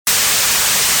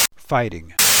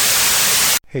fighting,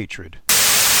 hatred,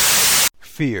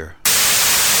 fear.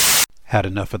 Had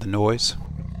enough of the noise?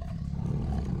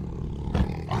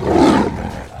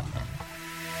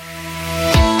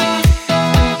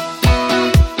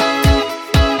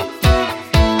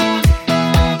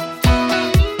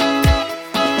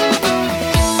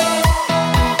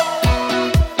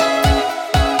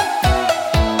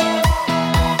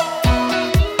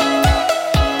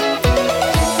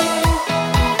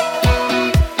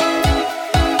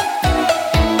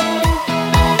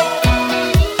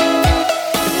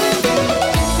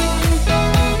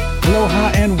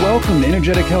 Welcome to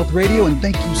Energetic Health Radio, and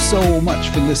thank you so much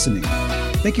for listening.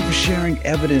 Thank you for sharing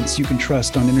evidence you can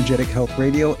trust on Energetic Health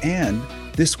Radio and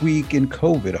This Week in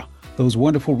COVID, those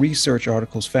wonderful research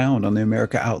articles found on the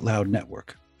America Out Loud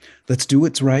Network. Let's do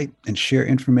what's right and share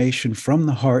information from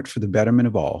the heart for the betterment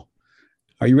of all.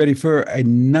 Are you ready for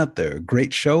another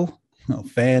great show? Oh,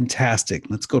 fantastic.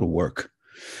 Let's go to work.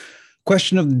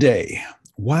 Question of the day.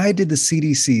 Why did the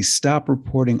CDC stop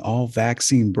reporting all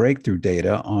vaccine breakthrough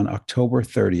data on October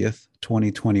 30th,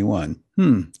 2021?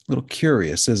 A little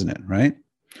curious, isn't it, right?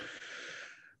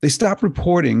 They stopped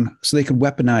reporting so they could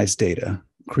weaponize data,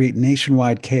 create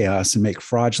nationwide chaos, and make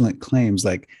fraudulent claims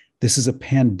like this is a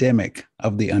pandemic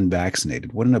of the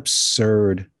unvaccinated. What an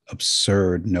absurd,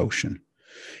 absurd notion.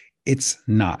 It's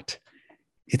not.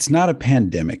 It's not a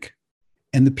pandemic.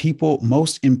 And the people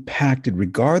most impacted,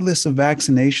 regardless of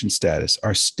vaccination status,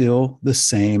 are still the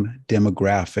same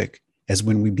demographic as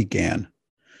when we began.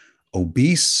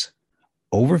 Obese,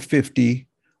 over 50,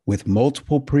 with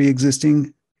multiple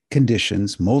pre-existing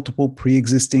conditions, multiple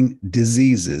pre-existing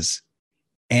diseases,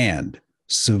 and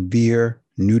severe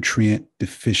nutrient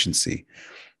deficiency.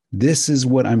 This is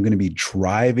what I'm going to be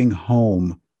driving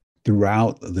home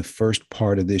throughout the first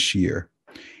part of this year.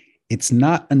 It's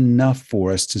not enough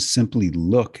for us to simply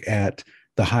look at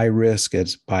the high risk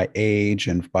as by age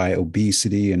and by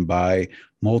obesity and by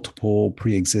multiple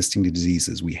pre-existing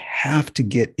diseases. We have to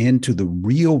get into the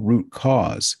real root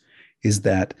cause is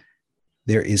that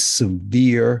there is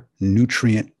severe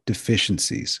nutrient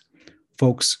deficiencies.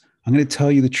 Folks, I'm going to tell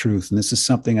you the truth, and this is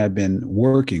something I've been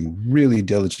working really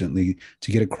diligently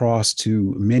to get across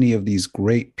to many of these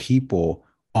great people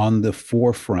on the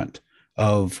forefront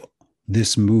of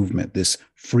this movement, this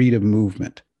freedom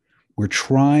movement. We're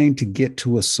trying to get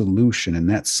to a solution, and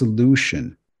that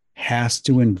solution has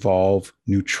to involve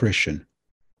nutrition.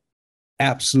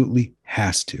 Absolutely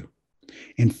has to.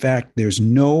 In fact, there's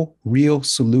no real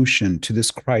solution to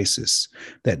this crisis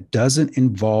that doesn't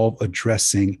involve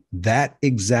addressing that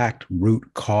exact root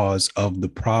cause of the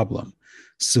problem: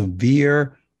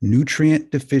 severe nutrient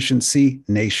deficiency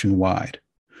nationwide.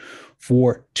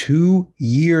 For 2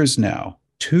 years now,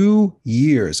 2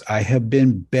 years, I have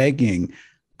been begging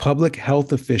public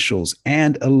health officials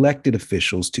and elected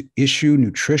officials to issue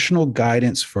nutritional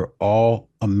guidance for all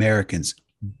Americans.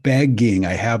 Begging.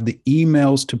 I have the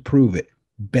emails to prove it.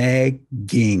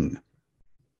 Begging.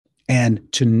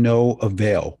 And to no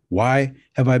avail. Why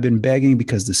have I been begging?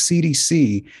 Because the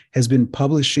CDC has been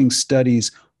publishing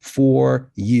studies for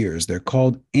years. They're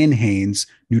called NHANES,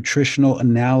 Nutritional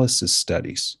Analysis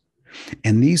Studies.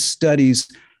 And these studies,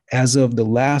 as of the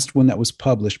last one that was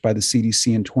published by the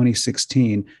CDC in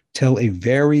 2016, tell a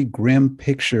very grim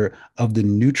picture of the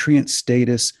nutrient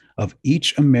status of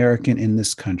each American in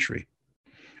this country.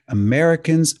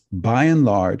 Americans, by and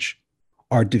large,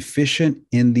 are deficient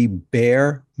in the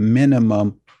bare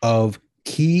minimum of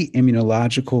key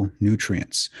immunological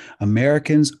nutrients.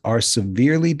 Americans are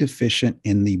severely deficient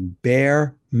in the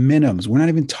bare minimums. We're not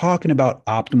even talking about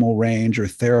optimal range or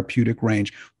therapeutic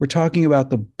range. We're talking about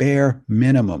the bare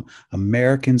minimum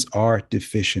Americans are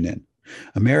deficient in.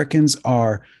 Americans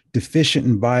are deficient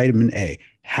in vitamin A.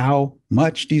 How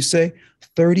much do you say?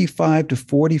 35 to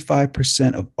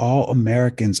 45% of all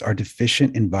Americans are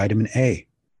deficient in vitamin A.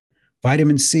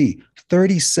 Vitamin C,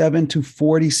 37 to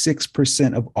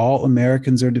 46% of all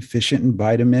Americans are deficient in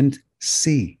vitamin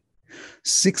C.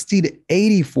 60 to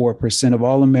 84% of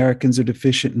all Americans are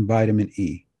deficient in vitamin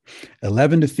E.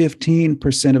 11 to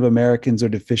 15% of Americans are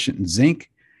deficient in zinc.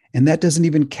 And that doesn't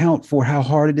even count for how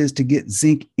hard it is to get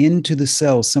zinc into the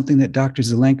cells, something that Dr.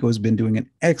 Zelenko has been doing an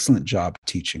excellent job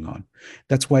teaching on.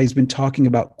 That's why he's been talking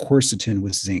about quercetin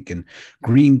with zinc and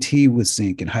green tea with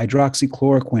zinc and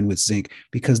hydroxychloroquine with zinc,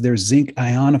 because they're zinc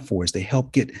ionophores. They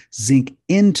help get zinc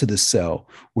into the cell,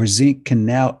 where zinc can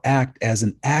now act as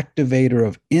an activator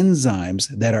of enzymes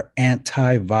that are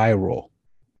antiviral.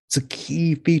 It's a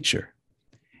key feature.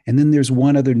 And then there's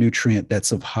one other nutrient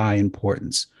that's of high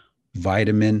importance: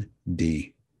 vitamin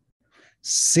D.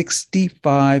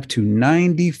 65 to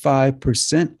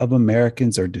 95% of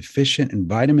Americans are deficient in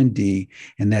vitamin D,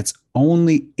 and that's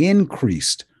only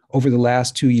increased over the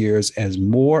last 2 years as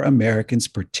more Americans,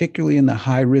 particularly in the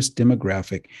high-risk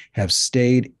demographic, have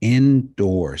stayed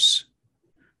indoors.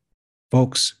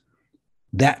 Folks,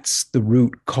 that's the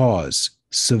root cause: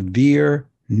 severe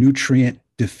nutrient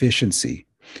deficiency.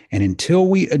 And until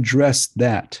we address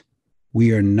that,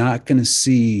 we are not going to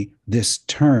see this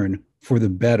turn for the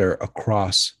better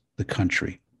across the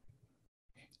country.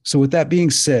 So with that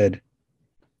being said,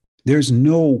 there's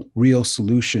no real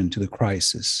solution to the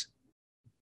crisis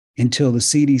until the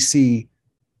CDC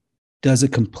does a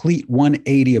complete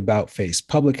 180 about face.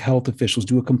 Public health officials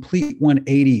do a complete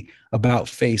 180 about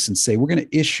face and say, we're going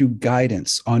to issue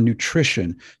guidance on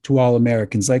nutrition to all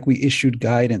Americans, like we issued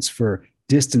guidance for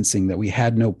distancing that we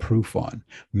had no proof on,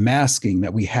 masking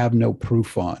that we have no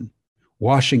proof on,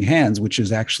 washing hands, which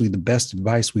is actually the best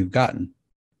advice we've gotten.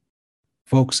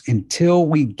 Folks, until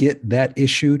we get that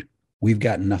issued, we've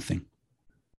got nothing.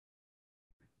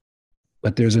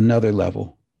 But there's another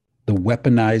level: the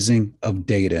weaponizing of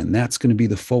data. And that's going to be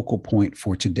the focal point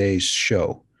for today's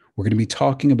show. We're going to be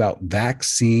talking about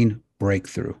vaccine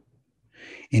breakthrough.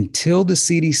 Until the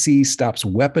CDC stops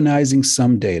weaponizing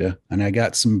some data, and I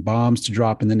got some bombs to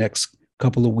drop in the next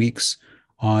couple of weeks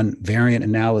on variant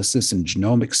analysis and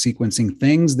genomic sequencing,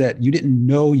 things that you didn't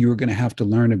know you were going to have to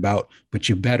learn about, but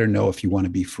you better know if you want to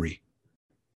be free.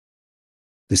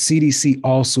 The CDC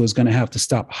also is going to have to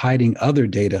stop hiding other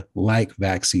data like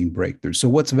vaccine breakthrough. So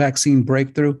what's vaccine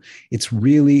breakthrough? It's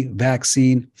really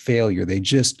vaccine failure. They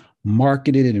just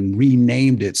marketed it and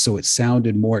renamed it so it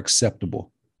sounded more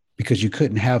acceptable, because you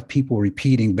couldn't have people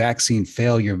repeating vaccine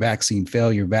failure, vaccine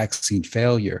failure, vaccine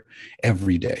failure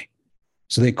every day.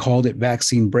 So they called it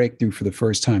vaccine breakthrough for the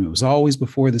first time. It was always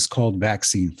before this called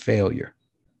vaccine failure.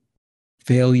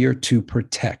 Failure to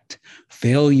protect,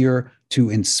 failure to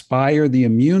inspire the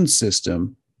immune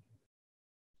system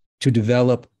to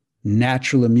develop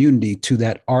natural immunity to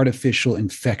that artificial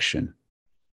infection,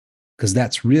 because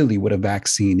that's really what a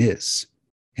vaccine is.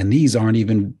 And these aren't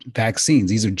even vaccines,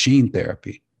 these are gene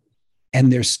therapy.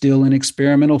 And they're still in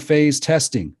experimental phase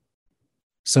testing,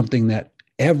 something that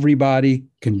everybody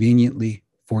conveniently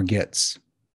forgets.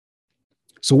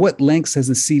 So what lengths has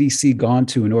the CDC gone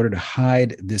to in order to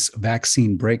hide this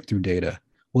vaccine breakthrough data?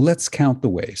 Well, let's count the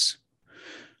ways.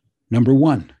 Number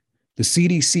one, the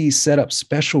CDC set up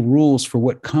special rules for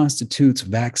what constitutes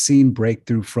vaccine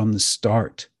breakthrough from the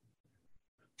start.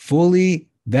 Fully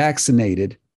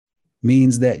vaccinated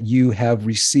means that you have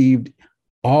received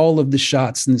all of the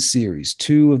shots in the series: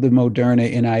 2 of the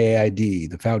Moderna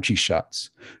NIAID, the Fauci shots,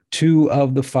 2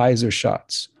 of the Pfizer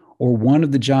shots, or 1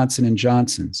 of the Johnson &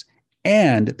 Johnson's,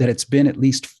 and that it's been at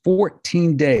least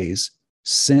 14 days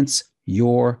since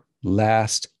your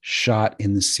last shot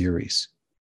in the series.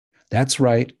 That's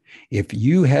right. If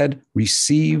you had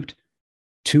received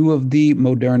 2 of the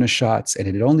Moderna shots and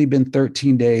it had only been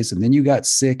 13 days and then you got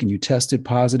sick and you tested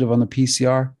positive on the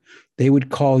PCR, they would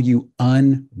call you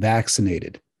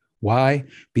unvaccinated. Why?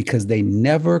 Because they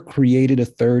never created a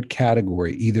third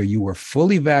category. Either you were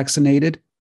fully vaccinated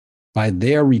by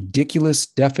their ridiculous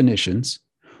definitions,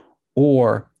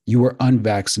 or you were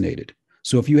unvaccinated.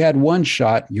 So if you had 1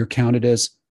 shot, you're counted as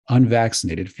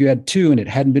unvaccinated. If you had 2 and it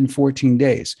hadn't been 14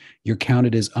 days, you're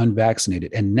counted as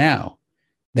unvaccinated. And now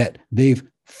that they've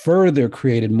further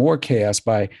created more chaos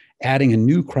by adding a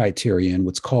new criterion,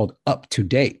 what's called up to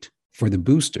date for the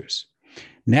boosters.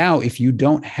 Now, if you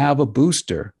don't have a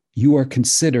booster, you are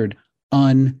considered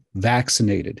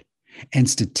unvaccinated and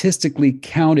statistically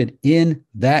counted in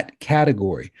that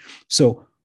category. So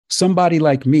somebody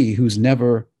like me who's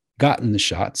never gotten the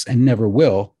shots and never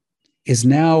will is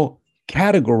now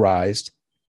categorized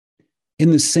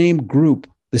in the same group,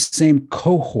 the same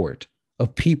cohort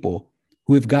of people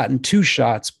who have gotten 2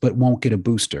 shots but won't get a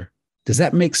booster. Does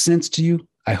that make sense to you?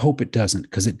 I hope it doesn't,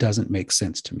 because it doesn't make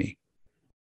sense to me.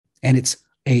 And it's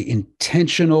an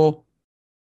intentional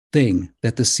thing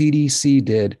that the CDC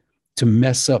did to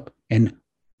mess up and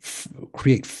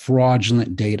create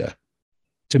fraudulent data,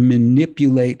 to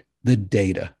manipulate the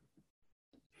data.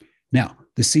 Now,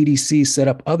 the CDC set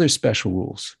up other special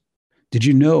rules. Did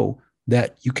you know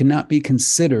that you cannot be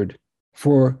considered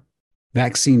for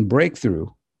vaccine breakthrough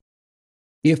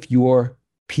if your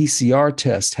PCR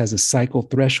test has a cycle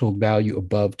threshold value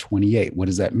above 28? What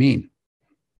does that mean?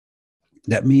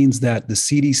 That means that the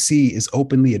CDC is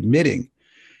openly admitting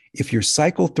if your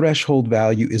cycle threshold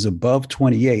value is above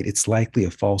 28, it's likely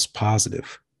a false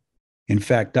positive. In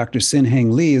fact, Dr.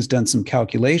 Sin-Heng Lee has done some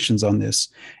calculations on this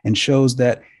and shows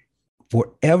that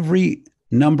for every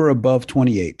number above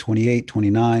 28, 28,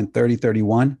 29, 30,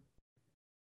 31,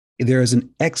 there is an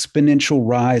exponential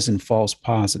rise in false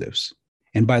positives.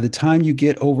 And by the time you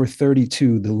get over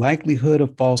 32, the likelihood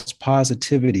of false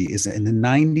positivity is in the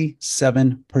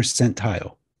 97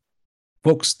 percentile.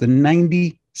 Folks, the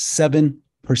 97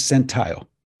 percentile.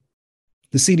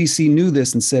 The CDC knew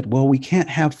this and said, well, we can't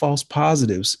have false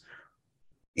positives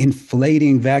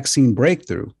inflating vaccine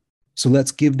breakthrough, so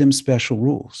let's give them special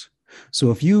rules.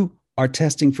 So if you are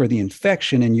testing for the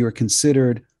infection and you're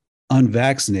considered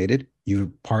unvaccinated,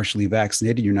 you're partially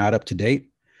vaccinated, you're not up to date,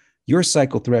 your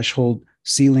cycle threshold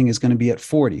ceiling is going to be at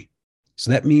 40. So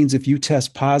that means if you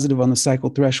test positive on the cycle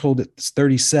threshold at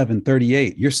 37,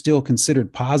 38, you're still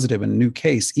considered positive in a new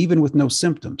case, even with no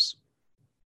symptoms.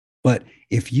 But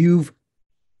if you've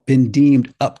been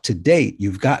deemed up to date,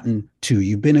 you've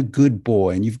been a good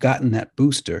boy and you've gotten that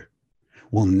booster,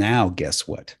 well, now guess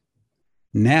what?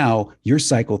 Now your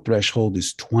cycle threshold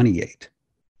is 28.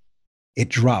 It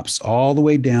drops all the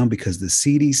way down because the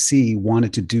CDC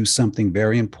wanted to do something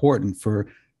very important for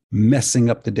messing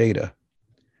up the data.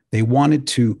 They wanted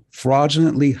to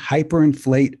fraudulently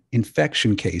hyperinflate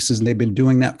infection cases, and they've been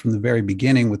doing that from the very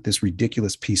beginning with this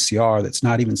ridiculous PCR that's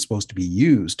not even supposed to be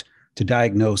used to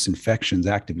diagnose infections,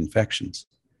 active infections.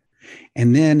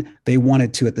 And then they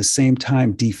wanted to, at the same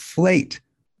time, deflate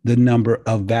the number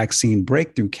of vaccine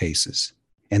breakthrough cases.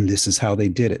 And this is how they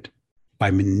did it,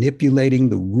 by manipulating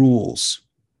the rules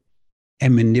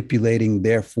and manipulating,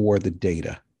 therefore, the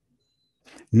data.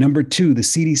 Number two, the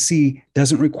CDC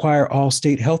doesn't require all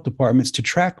state health departments to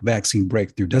track vaccine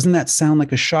breakthrough. Doesn't that sound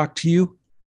like a shock to you?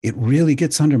 It really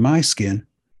gets under my skin.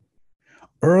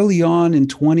 Early on in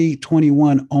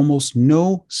 2021, almost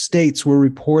no states were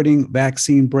reporting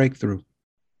vaccine breakthrough.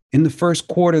 In the first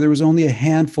quarter, there was only a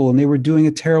handful, and they were doing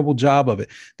a terrible job of it.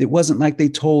 It wasn't like they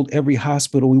told every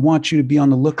hospital, we want you to be on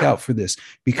the lookout for this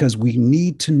because we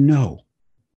need to know.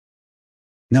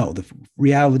 No, the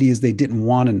reality is they didn't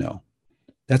want to know.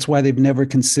 That's why they've never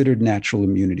considered natural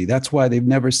immunity. That's why they've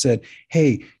never said,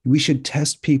 hey, we should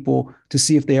test people to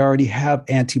see if they already have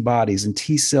antibodies and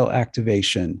T cell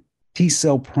activation, T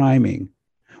cell priming.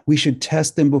 We should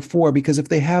test them before, because if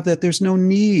they have that, there's no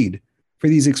need for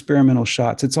these experimental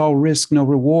shots. It's all risk, no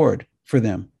reward for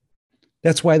them.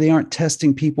 That's why they aren't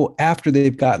testing people after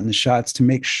they've gotten the shots, to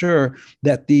make sure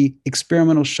that the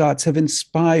experimental shots have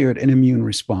inspired an immune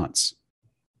response.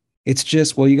 It's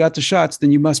just, well, you got the shots,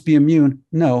 then you must be immune.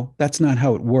 No, that's not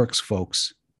how it works,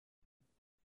 folks.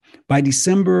 By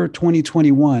December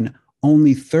 2021,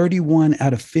 only 31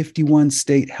 out of 51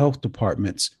 state health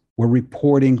departments were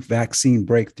reporting vaccine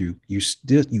breakthrough.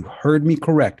 You heard me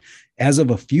correct. As of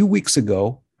a few weeks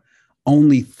ago,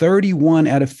 only 31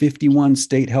 out of 51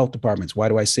 state health departments. Why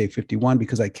do I say 51?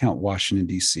 Because I count Washington,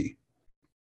 D.C.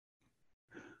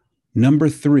 Number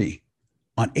three,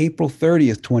 on April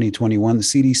 30th, 2021, the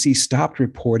CDC stopped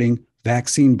reporting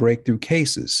vaccine breakthrough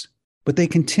cases, but they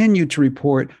continued to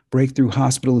report breakthrough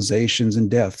hospitalizations and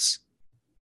deaths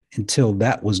until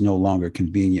that was no longer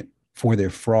convenient for their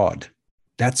fraud.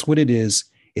 That's what it is.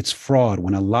 It's fraud.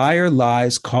 When a liar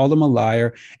lies, call them a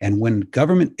liar. And when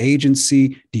government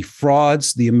agency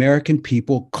defrauds the American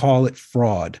people, call it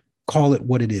fraud. Call it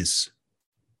what it is.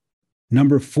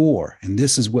 Number four, and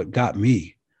this is what got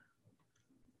me.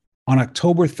 On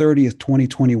October 30th,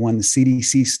 2021, the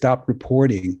CDC stopped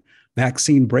reporting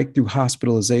vaccine breakthrough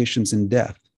hospitalizations and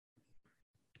death,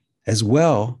 as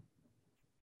well,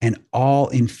 and all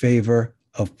in favor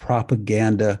of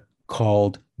propaganda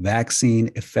called vaccine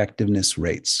effectiveness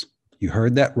rates. You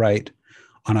heard that right.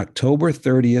 On October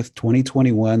 30th,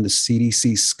 2021, the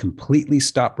CDC completely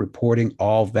stopped reporting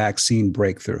all vaccine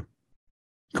breakthrough.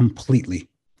 Completely.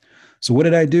 So what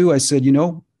did I do? I said,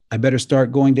 I better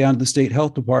start going down to the state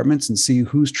health departments and see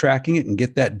who's tracking it and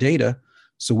get that data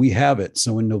so we have it.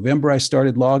 So in November, I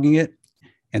started logging it.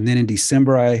 And then in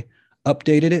December, I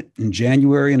updated it. In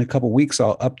January, in a couple of weeks,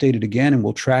 I'll update it again and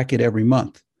we'll track it every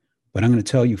month. But I'm going to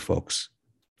tell you folks,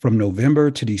 from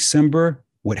November to December,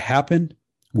 what happened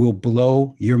will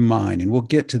blow your mind. And we'll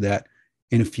get to that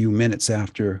in a few minutes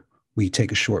after we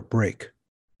take a short break.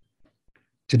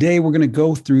 Today, we're going to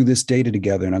go through this data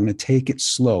together, and I'm going to take it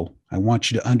slow. I want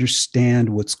you to understand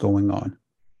what's going on.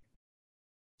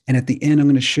 And at the end, I'm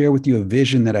going to share with you a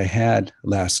vision that I had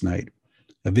last night,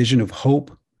 a vision of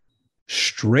hope.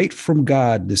 Straight from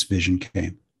God, this vision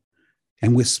came,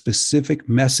 and with specific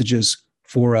messages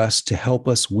for us to help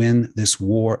us win this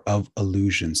war of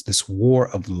illusions, this war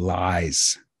of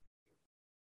lies,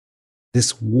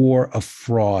 this war of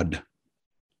fraud.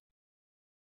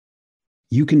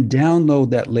 You can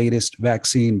download that latest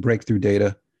vaccine breakthrough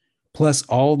data plus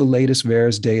all the latest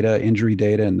VAERS data, injury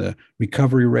data, and the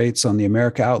recovery rates on the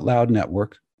America Out Loud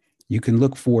Network, you can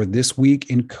look for This Week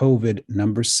in COVID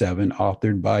 #7,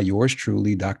 authored by yours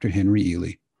truly, Dr. Henry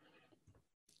Ealy.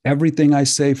 Everything I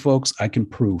say, folks, I can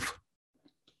prove,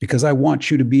 because I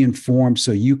want you to be informed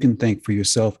so you can think for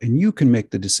yourself and you can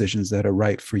make the decisions that are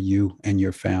right for you and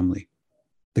your family.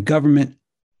 The government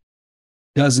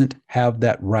doesn't have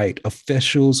that right.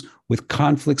 Officials with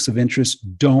conflicts of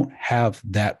interest don't have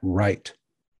that right.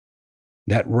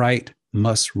 That right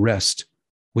must rest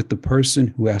with the person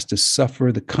who has to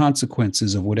suffer the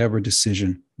consequences of whatever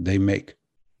decision they make.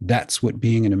 That's what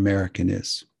being an American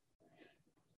is.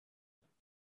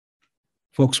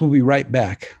 Folks, we'll be right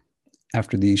back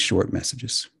after these short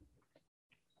messages.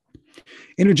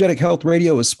 Energetic Health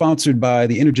Radio is sponsored by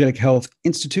the Energetic Health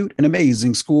Institute, an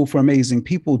amazing school for amazing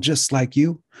people just like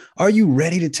you. Are you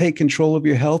ready to take control of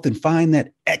your health and find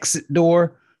that exit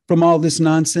door from all this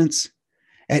nonsense?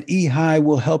 At EHI,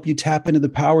 we'll help you tap into the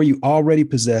power you already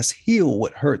possess, heal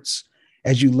what hurts,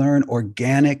 as you learn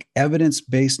organic,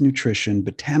 evidence-based nutrition,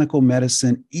 botanical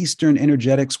medicine, Eastern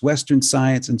energetics, Western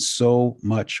science, and so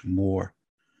much more.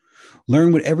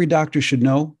 Learn what every doctor should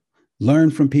know,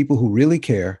 learn from people who really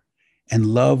care, and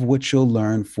love what you'll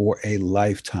learn for a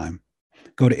lifetime.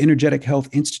 Go to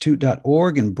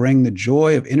energetichealthinstitute.org and bring the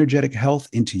joy of energetic health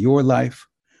into your life.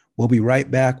 We'll be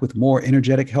right back with more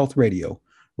Energetic Health Radio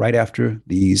right after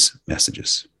these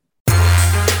messages.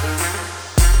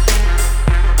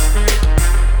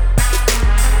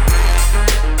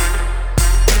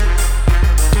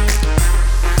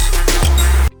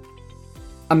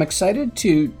 I'm excited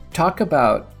to talk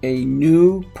about a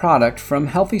new product from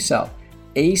Healthy Cell,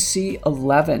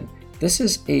 AC11. This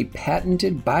is a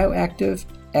patented bioactive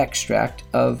extract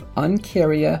of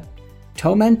Uncaria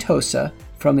tomentosa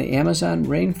from the Amazon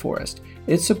rainforest.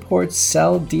 It supports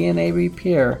cell DNA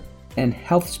repair and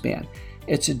health span.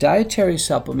 It's a dietary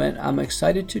supplement. I'm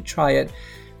excited to try it.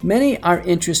 Many are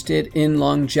interested in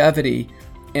longevity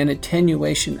and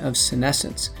attenuation of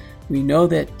senescence. We know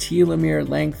that telomere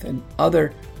length and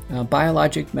other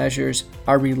biologic measures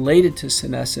are related to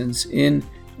senescence in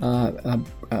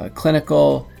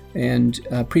clinical and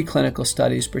preclinical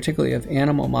studies, particularly of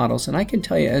animal models. And I can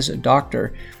tell you as a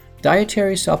doctor,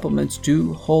 dietary supplements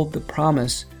do hold the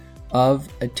promise of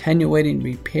attenuating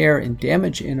repair and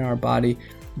damage in our body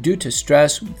due to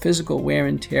stress, physical wear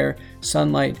and tear,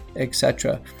 sunlight,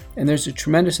 etc. And there's a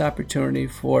tremendous opportunity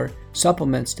for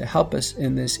supplements to help us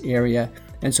in this area.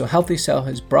 And so Healthy Cell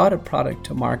has brought a product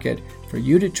to market for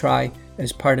you to try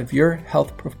as part of your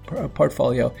health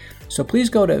portfolio. So please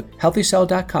go to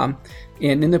healthycell.com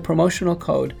and in the promotional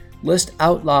code, list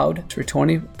out loud for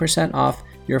 20% off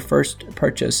your first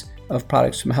purchase of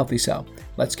products from Healthy Cell.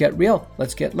 Let's get real.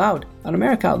 Let's get loud on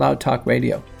America Out Loud Talk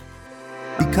Radio.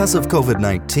 Because of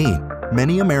COVID-19,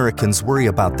 many Americans worry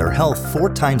about their health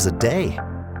 4 times a day.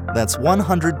 That's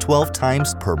 112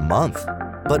 times per month.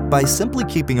 But by simply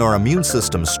keeping our immune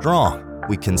system strong,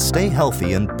 we can stay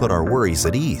healthy and put our worries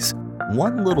at ease.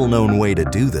 One little known way to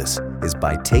do this is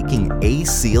by taking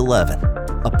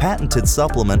AC11, a patented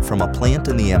supplement from a plant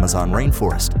in the Amazon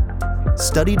rainforest.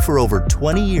 Studied for over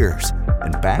 20 years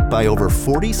and backed by over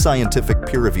 40 scientific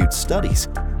peer-reviewed studies,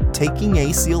 taking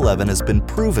AC11 has been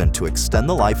proven to extend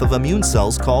the life of immune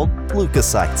cells called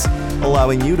leukocytes,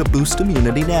 allowing you to boost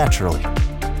immunity naturally.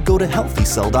 Go to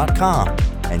healthycell.com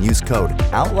and use code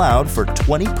OUTLOUD for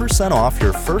 20% off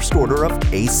your first order of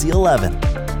AC11.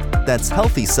 That's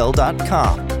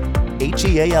healthycell.com,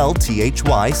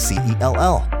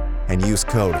 HEALTHYCELL, and use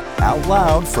code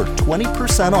OUTLOUD for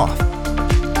 20% off.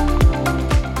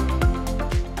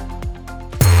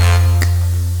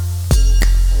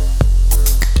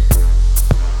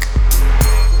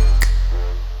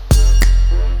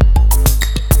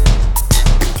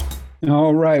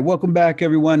 All right, welcome back,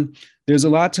 everyone. There's a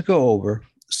lot to go over,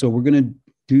 so we're going to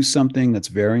do something that's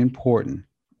very important.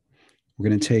 We're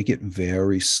going to take it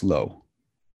very slow.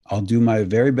 I'll do my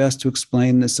very best to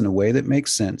explain this in a way that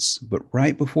makes sense, but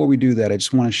right before we do that, I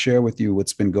just want to share with you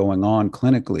what's been going on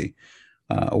clinically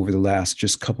over the last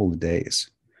just couple of days.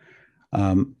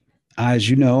 As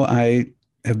you know, I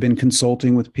have been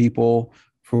consulting with people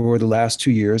for the last 2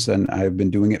 years, and I've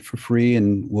been doing it for free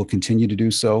and will continue to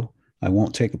do so. I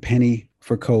won't take a penny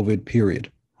for COVID,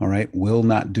 period. All right, will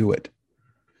not do it.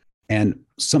 And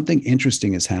something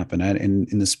interesting has happened.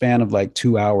 In the span of like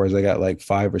 2 hours, I got like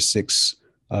 5 or 6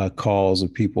 calls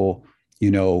of people,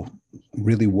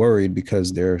 really worried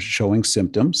because they're showing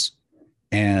symptoms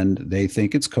and they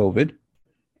think it's COVID.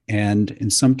 And in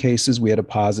some cases, we had a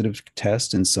positive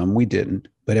test and some we didn't,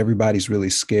 but everybody's really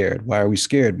scared. Why are we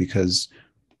scared? Because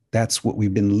that's what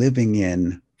we've been living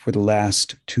in for the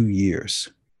last 2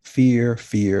 years. Fear,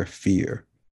 fear, fear.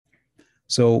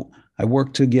 So I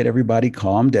work to get everybody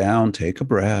calm down, take a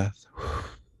breath,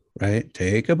 right?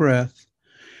 Take a breath.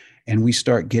 And we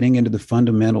start getting into the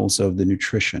fundamentals of the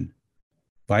nutrition.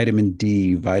 Vitamin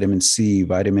D, vitamin C,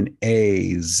 vitamin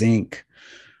A, zinc,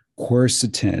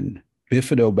 quercetin,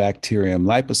 bifidobacterium,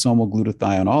 liposomal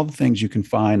glutathione, all the things you can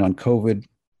find on COVIDCon21,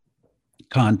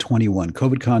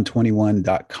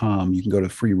 covidcon21.com. You can go to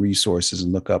free resources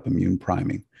and look up immune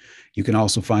priming. You can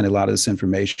also find a lot of this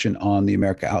information on the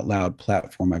America Out Loud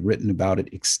platform. I've written about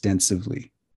it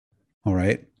extensively. All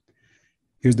right.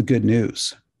 Here's the good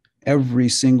news. Every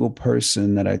single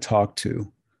person that I talked to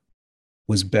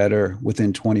was better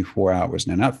within 24 hours.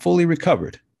 Now, not fully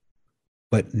recovered,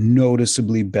 but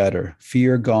noticeably better.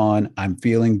 Fear gone. I'm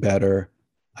feeling better.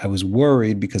 I was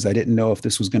worried because I didn't know if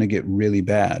this was going to get really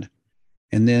bad.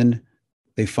 And then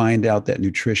they find out that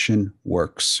nutrition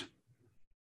works.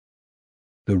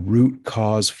 The root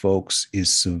cause, folks, is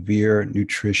severe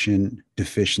nutrition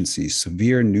deficiency,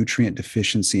 severe nutrient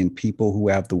deficiency in people who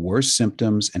have the worst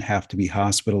symptoms and have to be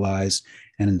hospitalized.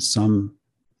 And in some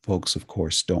folks, of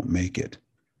course, don't make it.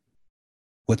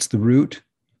 What's the root?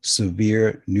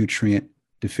 Severe nutrient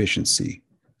deficiency.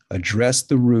 Address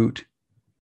the root,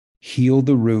 heal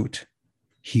the root,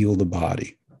 heal the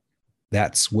body.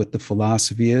 That's what the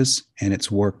philosophy is, and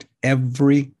it's worked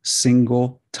every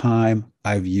single time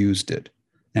I've used it.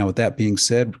 Now, with that being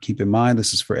said, keep in mind,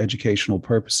 this is for educational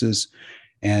purposes,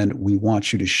 and we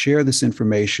want you to share this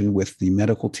information with the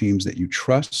medical teams that you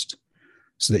trust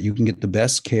so that you can get the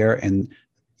best care and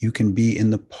you can be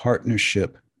in the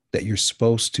partnership that you're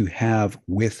supposed to have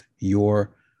with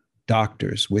your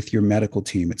doctors, with your medical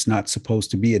team. It's not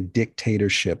supposed to be a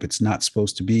dictatorship. It's not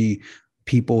supposed to be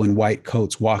people in white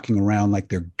coats walking around like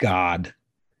they're God,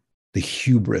 the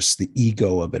hubris, the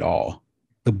ego of it all,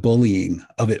 the bullying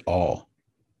of it all.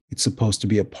 It's supposed to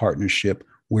be a partnership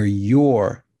where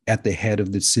you're at the head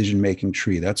of the decision-making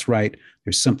tree. That's right.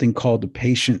 There's something called the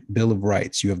Patient Bill of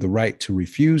Rights. You have the right to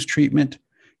refuse treatment.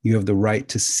 You have the right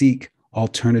to seek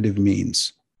alternative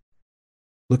means.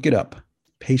 Look it up,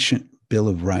 Patient Bill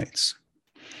of Rights.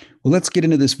 Well, let's get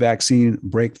into this vaccine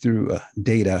breakthrough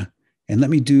data. And let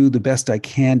me do the best I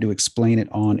can to explain it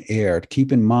on air.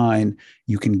 Keep in mind,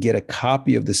 you can get a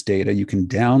copy of this data. You can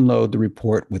download the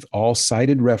report with all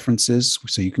cited references,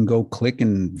 so you can go click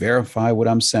and verify what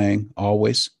I'm saying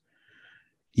always.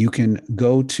 You can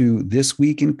go to This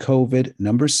Week in COVID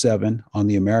 #7 on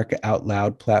the America Out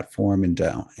Loud platform and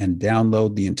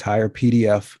download the entire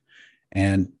PDF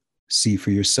and see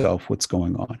for yourself what's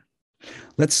going on.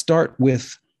 Let's start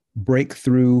with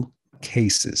breakthrough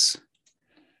cases.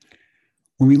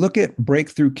 When we look at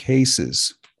breakthrough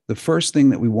cases, the first thing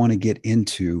that we want to get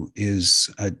into is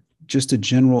just a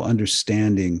general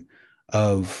understanding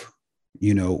of,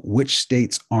 which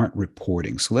states aren't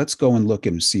reporting. So let's go and look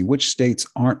and see which states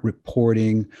aren't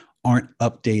reporting, aren't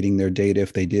updating their data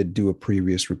if they did do a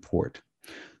previous report.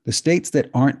 The states that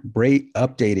aren't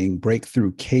updating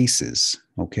breakthrough cases,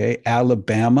 okay,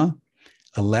 Alabama,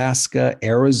 Alaska,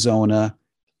 Arizona,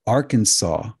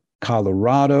 Arkansas,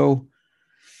 Colorado,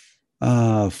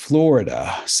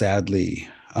 Florida, sadly,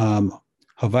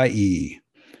 Hawaii,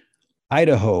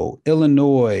 Idaho,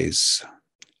 Illinois,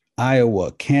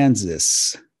 Iowa,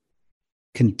 Kansas,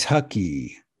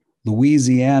 Kentucky,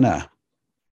 Louisiana.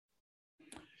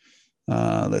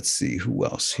 Let's see, who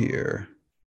else here?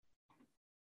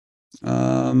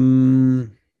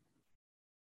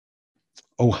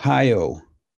 Ohio,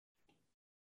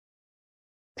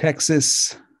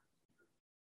 Texas,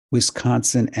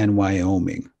 Wisconsin, and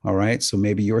Wyoming. All right. So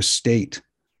maybe your state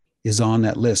is on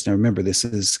that list. Now, remember, this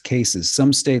is cases.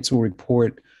 Some states will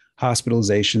report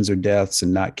hospitalizations or deaths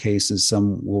and not cases.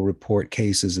 Some will report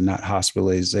cases and not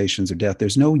hospitalizations or death.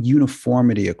 There's no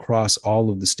uniformity across all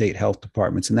of the state health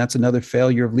departments. And that's another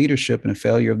failure of leadership and a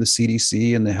failure of the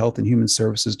CDC and the Health and Human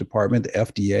Services Department, the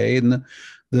FDA, and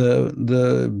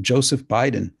the Joseph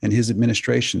Biden and his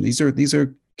administration. These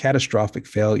are catastrophic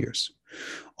failures.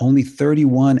 Only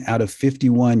 31 out of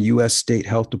 51 U.S. state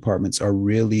health departments are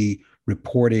really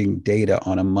reporting data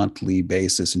on a monthly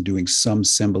basis and doing some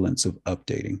semblance of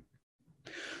updating.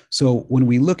 So when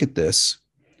we look at this,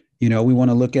 we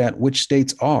want to look at which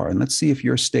states are, and let's see if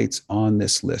your state's on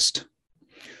this list.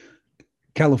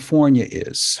 California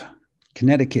is,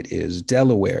 Connecticut is,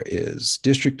 Delaware is,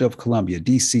 District of Columbia,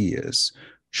 DC is,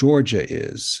 Georgia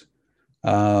is,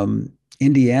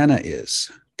 Indiana is,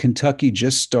 Kentucky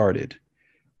just started,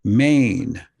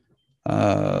 Maine,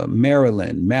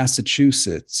 Maryland,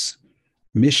 Massachusetts,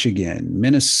 Michigan,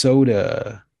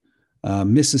 Minnesota,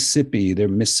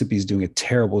 Mississippi's doing a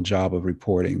terrible job of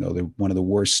reporting, though. They're one of the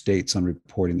worst states on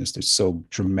reporting this. They're so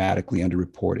dramatically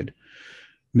underreported.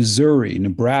 Missouri,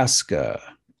 Nebraska,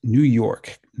 New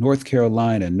York, North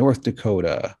Carolina, North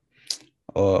Dakota,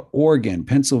 Oregon,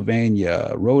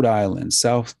 Pennsylvania, Rhode Island,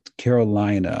 South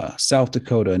Carolina, South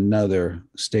Dakota, another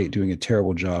state doing a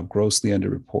terrible job, grossly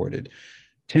underreported.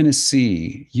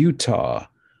 Tennessee, Utah,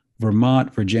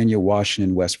 Vermont, Virginia,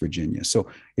 Washington, West Virginia. So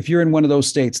if you're in one of those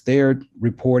states, they're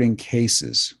reporting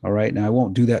cases. All right. Now, I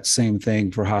won't do that same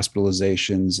thing for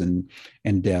hospitalizations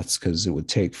and deaths because it would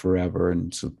take forever. And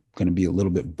it's going to be a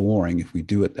little bit boring if we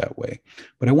do it that way.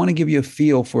 But I want to give you a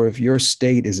feel for if your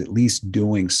state is at least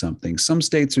doing something. Some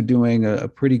states are doing a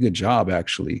pretty good job,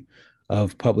 actually,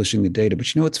 of publishing the data.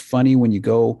 But you know what's funny when you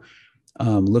go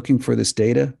looking for this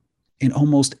data? In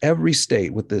almost every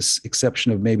state, with this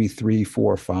exception of maybe 3,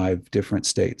 4, 5 different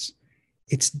states,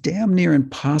 it's damn near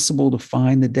impossible to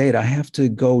find the data. I have to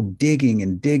go digging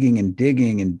and digging and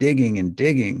digging and digging and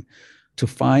digging to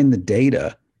find the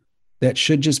data that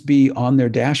should just be on their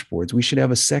dashboards. We should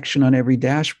have a section on every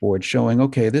dashboard showing,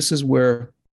 okay, this is where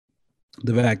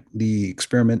the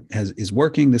experiment is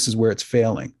working, this is where it's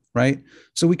failing, right?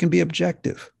 So we can be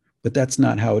objective. But that's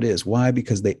not how it is. Why?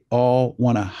 Because they all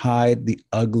want to hide the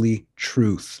ugly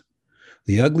truth.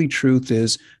 The ugly truth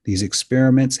is these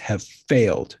experiments have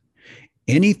failed.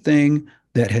 Anything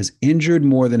that has injured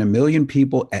more than 1 million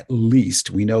people, at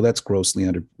least, we know that's grossly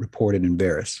underreported in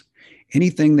VAERS.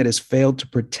 Anything that has failed to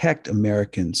protect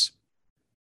Americans,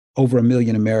 over 1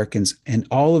 million Americans, and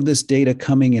all of this data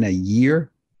coming in a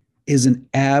year is an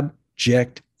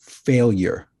abject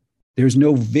failure. There's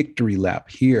no victory lap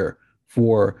here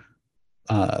for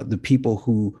the people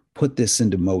who put this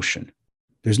into motion.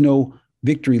 There's no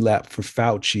victory lap for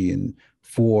Fauci and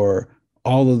for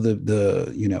all of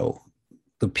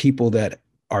the people that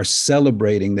are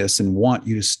celebrating this and want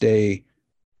you to stay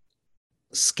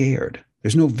scared.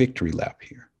 There's no victory lap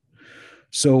here.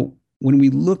 So when we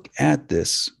look at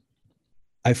this,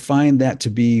 I find that to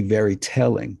be very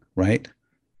telling, right?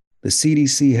 The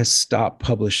CDC has stopped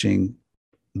publishing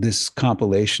this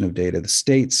compilation of data. The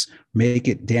states make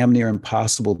it damn near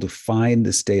impossible to find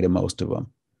this data, most of them.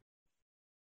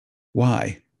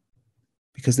 Why?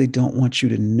 Because they don't want you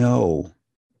to know.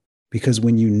 Because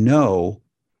when you know,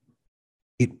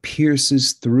 it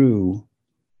pierces through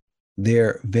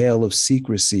their veil of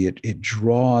secrecy. It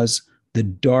draws the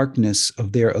darkness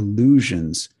of their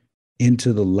illusions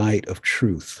into the light of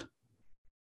truth.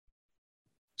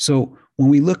 So when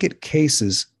we look at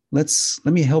cases, let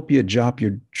me help you drop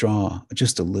your jaw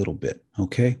just a little bit,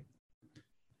 okay?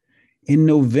 In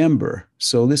November,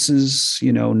 so this is,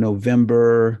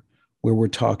 November, where we're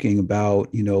talking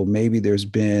about, maybe there's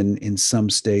been in some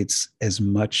states as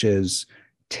much as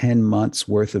 10 months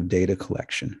worth of data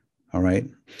collection, all right?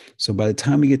 So by the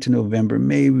time we get to November,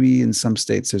 maybe in some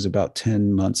states there's about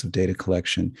 10 months of data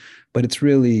collection, but it's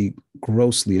really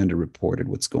grossly underreported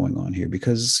what's going on here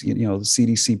because, the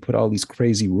CDC put all these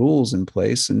crazy rules in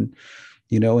place and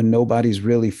nobody's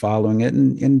really following it.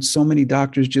 And so many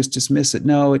doctors just dismiss it.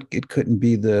 No, it couldn't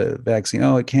be the vaccine.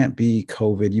 Oh, it can't be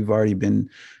COVID. You've already been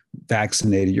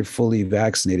vaccinated. You're fully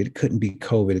vaccinated. It couldn't be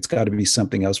COVID. It's got to be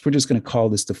something else. We're just going to call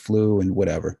this the flu and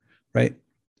whatever, right?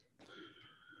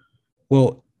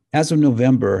 Well, as of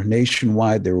November,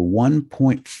 nationwide, there were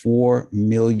 1.4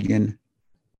 million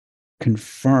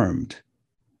confirmed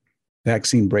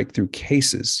vaccine breakthrough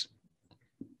cases.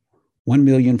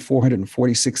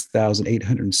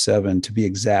 1,446,807 to be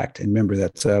exact. And remember,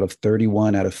 that's out of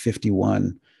 31 out of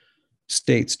 51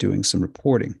 states doing some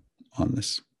reporting on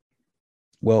this.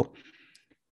 Well,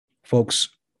 folks,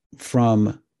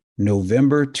 from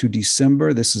November to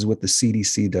December, this is what the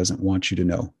CDC doesn't want you to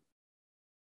know.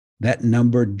 That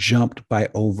number jumped by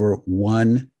over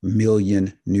 1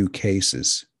 million new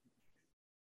cases.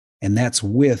 And that's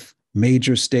with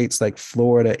major states like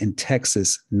Florida and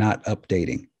Texas not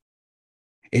updating.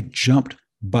 It jumped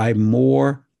by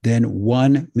more than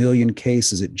 1 million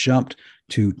cases. It jumped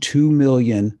to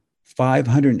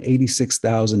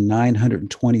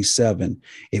 2,586,927.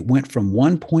 It went from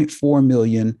 1.4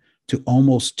 million to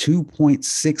almost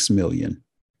 2.6 million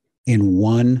in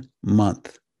 1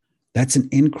 month. That's an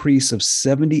increase of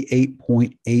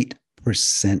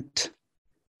 78.8%.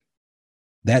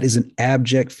 That is an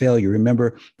abject failure.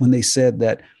 Remember when they said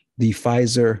that the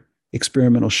Pfizer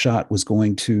experimental shot was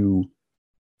going to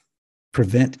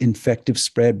prevent infective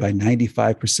spread by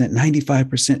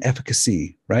 95%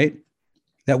 efficacy, right?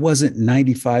 That wasn't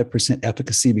 95%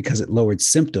 efficacy because it lowered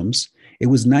symptoms. It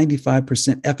was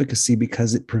 95% efficacy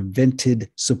because it prevented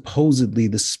supposedly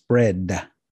the spread.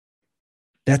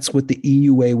 That's what the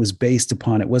EUA was based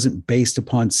upon. It wasn't based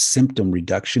upon symptom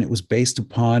reduction. It was based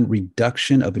upon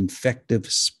reduction of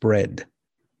infective spread.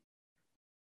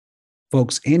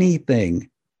 Folks, anything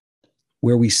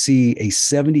where we see a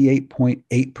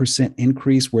 78.8%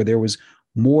 increase, where there was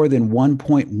more than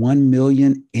 1.1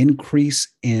 million increase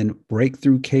in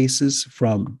breakthrough cases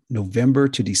from November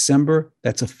to December,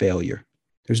 that's a failure.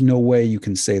 There's no way you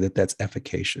can say that that's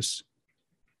efficacious.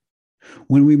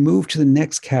 When we move to the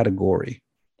next category,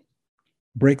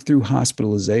 breakthrough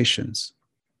hospitalizations,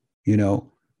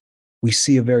 we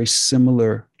see a very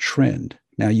similar trend.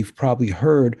 Now, you've probably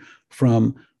heard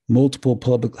from multiple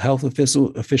public health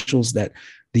officials that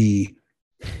this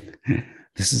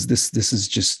is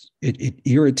just, it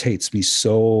irritates me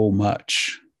so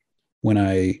much when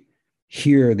I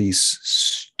hear these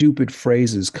stupid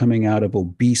phrases coming out of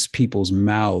obese people's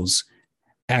mouths,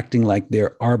 acting like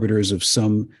they're arbiters of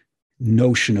some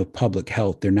notion of public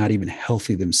health. They're not even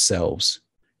healthy themselves.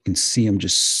 You can see them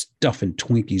just stuffing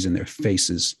Twinkies in their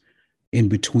faces in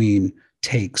between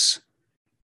takes.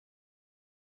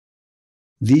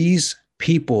 These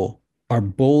people are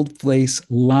bold-faced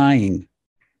lying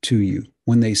to you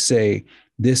when they say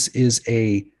this is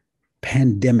a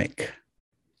pandemic,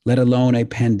 let alone a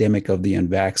pandemic of the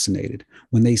unvaccinated.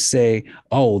 When they say,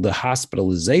 oh, the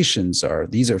hospitalizations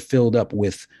these are filled up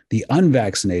with the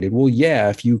unvaccinated. Well, yeah,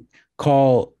 if you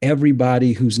call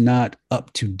everybody who's not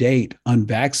up to date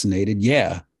unvaccinated,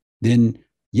 then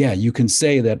you can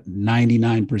say that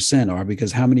 99% are,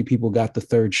 because how many people got the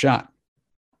third shot?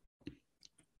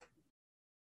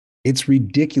 It's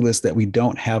ridiculous that we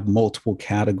don't have multiple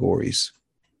categories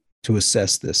to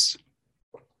assess this.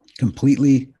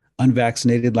 Completely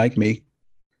unvaccinated like me,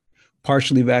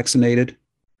 partially vaccinated,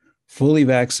 fully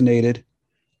vaccinated,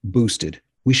 boosted.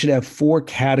 We should have 4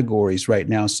 categories right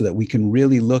now so that we can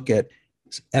really look at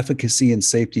efficacy and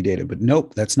safety data. But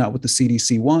nope, that's not what the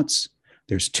CDC wants.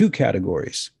 There's 2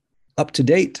 categories, up to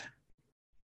date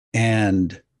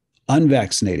and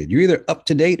unvaccinated. You're either up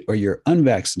to date or you're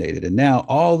unvaccinated. And now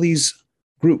all these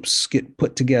groups get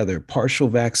put together, partial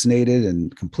vaccinated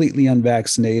and completely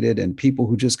unvaccinated, and people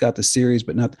who just got the series,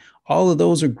 but not, all of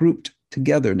those are grouped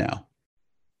together now.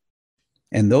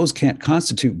 And those can't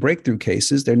constitute breakthrough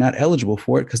cases. They're not eligible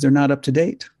for it because they're not up to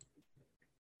date.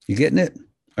 You getting it?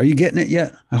 Are you getting it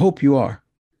yet? I hope you are.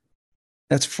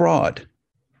 That's fraud.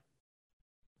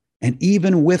 And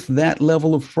even with that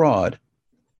level of fraud,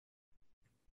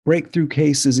 breakthrough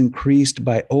cases increased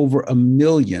by over 1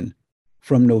 million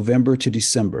from November to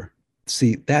December.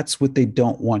 See, that's what they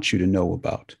don't want you to know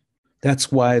about.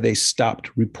 That's why they stopped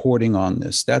reporting on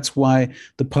this. That's why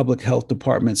the public health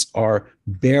departments are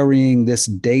burying this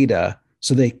data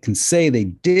so they can say they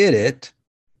did it,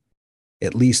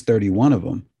 at least 31 of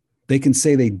them. They can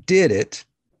say they did it.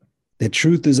 The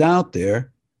truth is out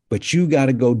there, but you got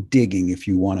to go digging if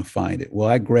you want to find it. Well,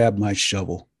 I grabbed my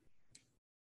shovel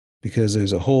because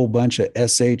there's a whole bunch of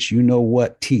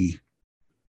T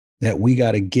that we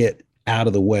got to get out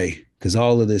of the way because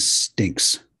all of this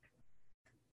stinks.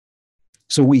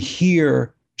 So we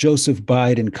hear Joseph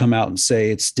Biden come out and say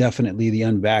it's definitely the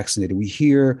unvaccinated. We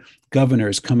hear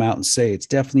governors come out and say it's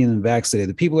definitely the unvaccinated.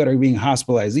 The people that are being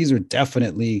hospitalized, these are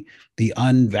definitely the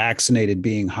unvaccinated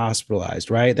being hospitalized,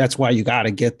 right? That's why you got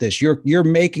to get this. You're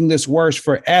making this worse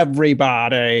for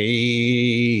everybody.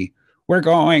 We're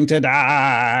going to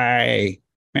die.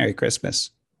 Merry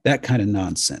Christmas. That kind of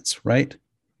nonsense, right?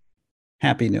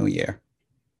 Happy New Year.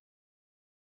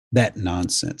 That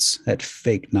nonsense, that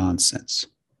fake nonsense.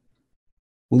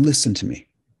 Well, listen to me.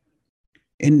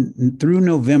 Through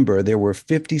November, there were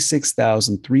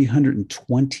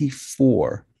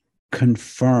 56,324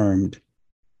 confirmed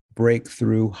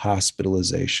breakthrough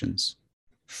hospitalizations.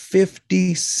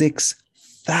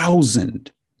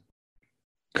 56,000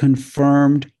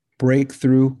 confirmed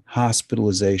breakthrough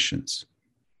hospitalizations.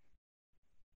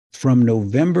 From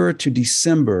November to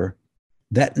December,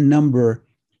 that number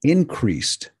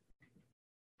increased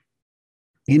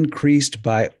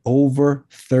by over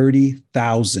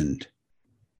 30,000.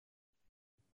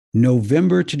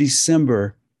 November to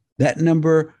December, that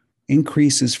number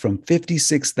increases from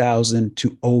 56,000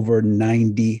 to over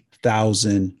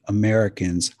 90,000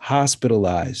 Americans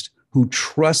hospitalized who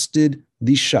trusted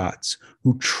the shots,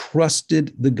 who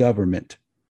trusted the government,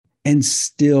 and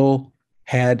still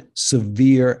had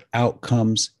severe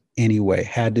outcomes anyway,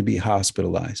 had to be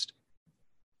hospitalized.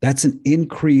 That's an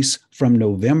increase from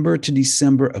November to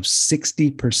December of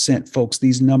 60%. Folks,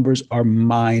 these numbers are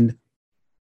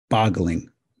mind-boggling.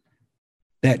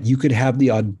 That you could have the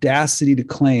audacity to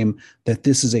claim that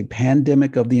this is a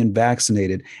pandemic of the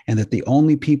unvaccinated and that the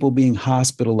only people being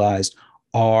hospitalized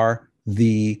are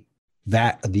the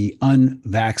the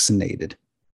unvaccinated.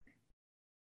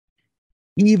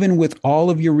 Even with all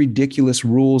of your ridiculous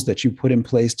rules that you put in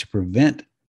place to prevent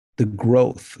the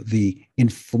growth, the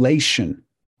inflation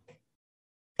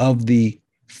of the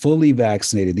fully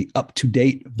vaccinated, the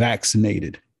up-to-date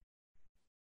vaccinated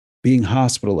being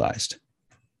hospitalized,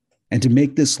 and to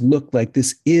make this look like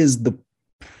this is the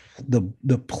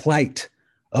plight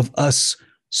of us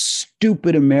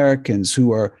stupid Americans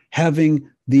who are having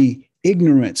the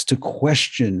ignorance to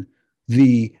question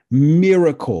the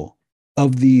miracle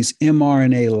of these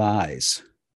mRNA lies.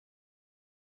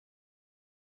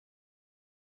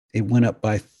 It went up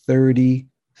by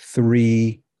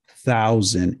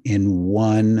 33,000 in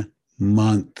 1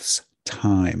 month's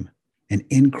time, an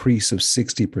increase of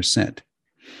 60%.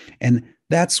 And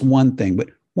that's one thing. But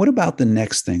what about the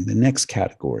next thing, the next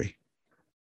category?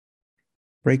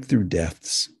 Breakthrough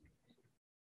deaths.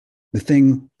 The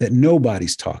thing that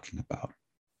nobody's talking about.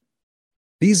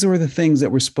 These are the things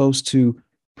that we're supposed to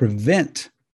prevent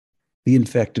the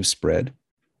infective spread,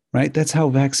 right? That's how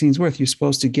vaccines work. You're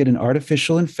supposed to get an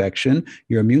artificial infection.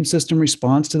 Your immune system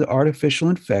responds to the artificial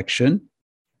infection.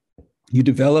 You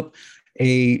develop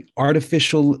a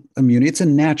artificial immunity. It's a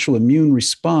natural immune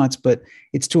response, but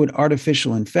it's to an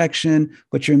artificial infection,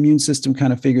 but your immune system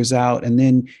kind of figures out, and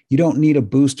then you don't need a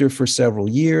booster for several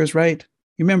years, right?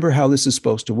 You remember how this is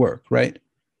supposed to work, right?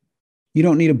 You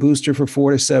don't need a booster for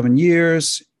 4 to 7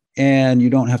 years, and you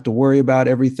don't have to worry about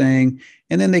everything.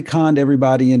 And then they conned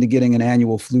everybody into getting an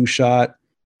annual flu shot,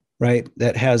 right?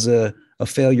 That has a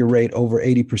failure rate over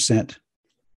 80%.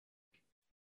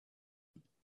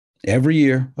 Every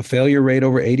year, a failure rate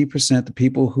over 80%. The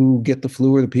people who get the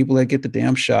flu are the people that get the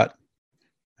damn shot.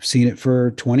 I've seen it for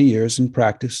 20 years in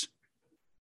practice.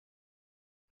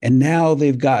 And now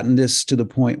they've gotten this to the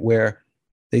point where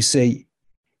they say,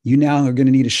 you now are going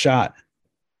to need a shot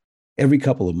every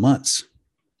couple of months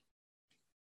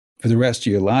for the rest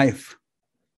of your life.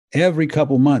 Every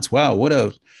couple of months. Wow, what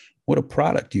a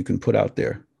product you can put out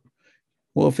there.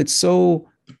 Well, if it's so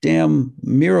damn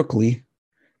miracly,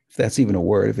 if that's even a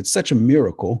word, if it's such a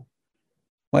miracle,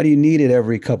 why do you need it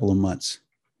every couple of months?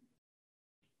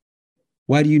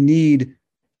 Why do you need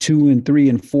 2 and 3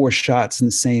 and 4 shots in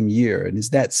the same year? And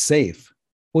is that safe?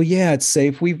 Well, yeah, it's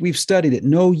safe. We've studied it.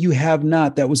 No, you have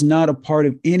not. That was not a part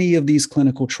of any of these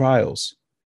clinical trials.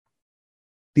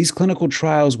 These clinical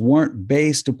trials weren't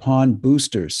based upon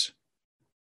boosters.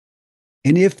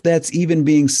 And if that's even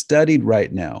being studied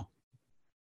right now,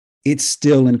 it's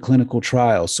still in clinical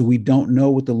trials. So we don't know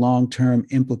what the long-term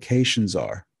implications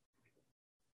are.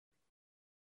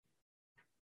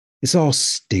 This all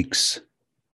stinks.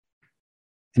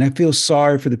 And I feel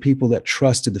sorry for the people that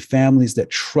trusted, the families that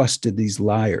trusted these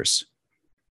liars.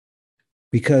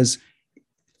 Because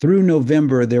through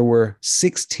November, there were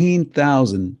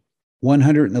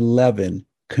 16,111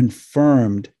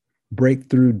 confirmed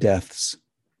breakthrough deaths.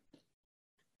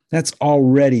 That's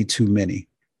already too many.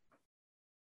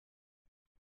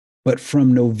 But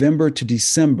from November to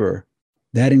December,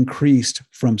 that increased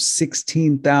from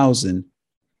 16,000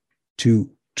 to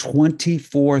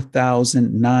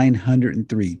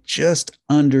 24,903, just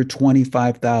under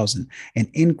 25,000, an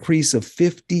increase of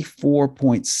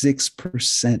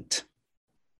 54.6%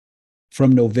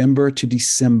 from November to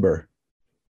December.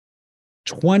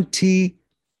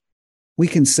 We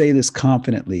can say this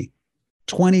confidently,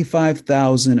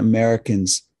 25,000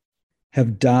 Americans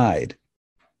have died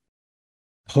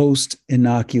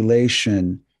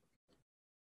post-inoculation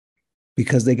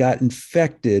because they got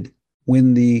infected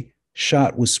when the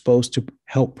shot was supposed to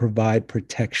help provide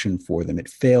protection for them. It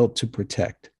failed to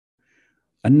protect.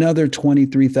 Another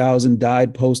 23,000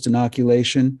 died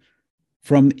post-inoculation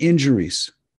from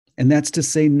injuries. And that's to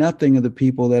say nothing of the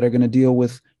people that are going to deal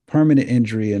with permanent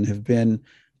injury and have been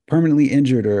permanently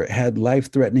injured or had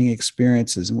life-threatening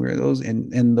experiences. And we're those,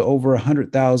 and the over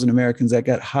 100,000 Americans that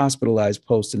got hospitalized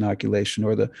post-inoculation,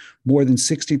 or the more than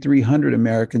 6,300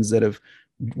 Americans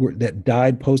that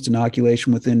died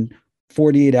post-inoculation within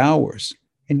 48 hours.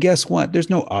 And guess what? There's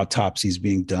no autopsies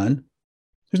being done.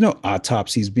 There's no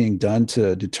autopsies being done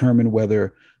to determine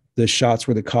whether the shots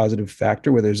were the causative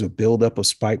factor, where there's a buildup of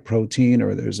spike protein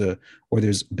or there's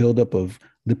buildup of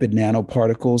lipid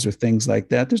nanoparticles or things like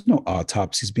that. There's no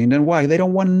autopsies being done. Why? They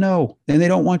don't want to know, and they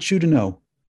don't want you to know.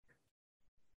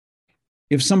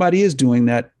 If somebody is doing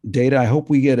that data, I hope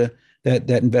we get that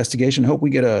investigation. I hope we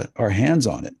get our hands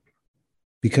on it,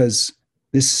 because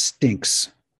this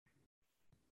stinks.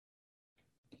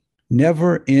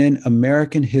 Never in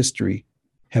American history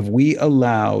have we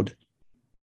allowed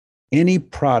any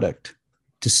product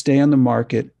to stay on the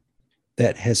market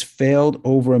that has failed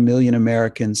over 1 million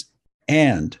Americans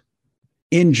and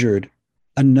injured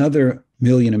another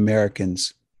million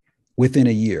Americans within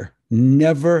a year.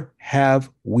 Never have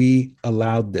we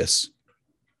allowed this.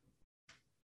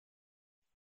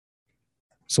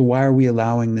 So why are we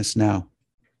allowing this now?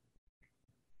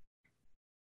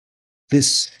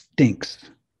 This stinks.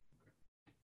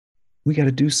 We got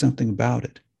to do something about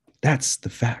it. That's the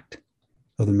fact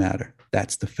of the matter.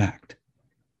 That's the fact.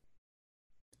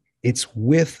 It's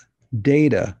with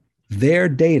data, their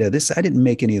data. I didn't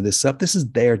make any of this up. This is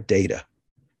their data.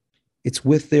 It's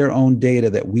with their own data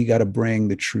that we got to bring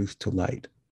the truth to light.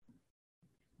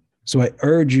 So I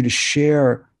urge you to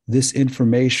share this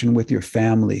information with your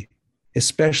family,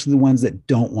 especially the ones that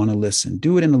don't want to listen.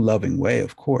 Do it in a loving way,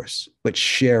 of course, but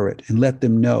share it and let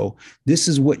them know this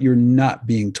is what you're not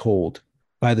being told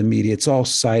by the media. It's all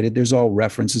cited. There's all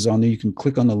references on there. You can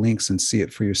click on the links and see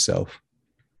it for yourself.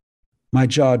 My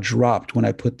jaw dropped when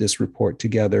I put this report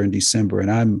together in December,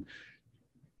 and I'm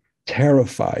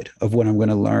terrified of what I'm going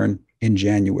to learn in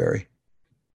January,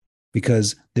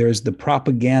 because there's the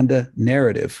propaganda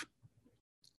narrative,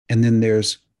 and then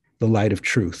there's the light of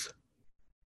truth.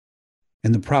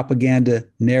 And the propaganda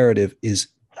narrative is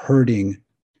hurting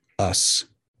us,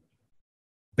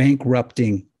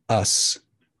 bankrupting us,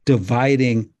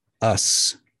 dividing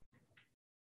us.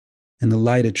 And the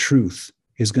light of truth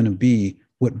is going to be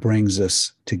what brings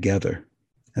us together.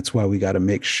 That's why we got to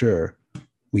make sure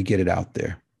we get it out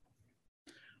there.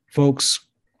 Folks,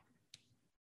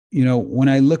 you know, when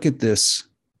I look at this,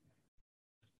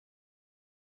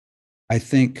 I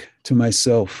think to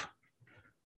myself,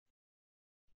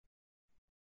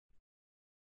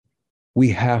 we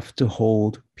have to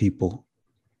hold people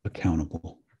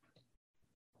accountable.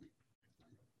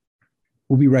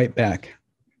 We'll be right back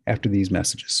after these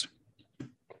messages.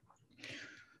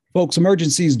 Folks,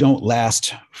 emergencies don't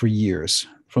last for years.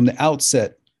 From the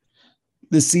outset,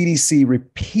 the CDC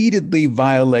repeatedly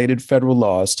violated federal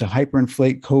laws to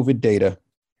hyperinflate COVID data,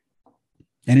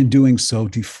 and in doing so,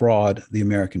 defraud the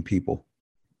American people.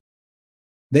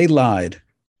 They lied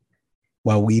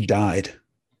while we died.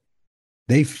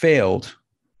 They failed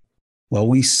while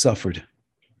we suffered.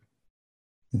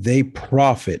 They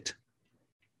profit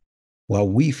while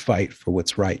we fight for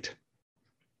what's right.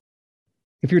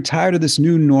 If you're tired of this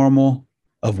new normal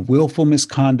of willful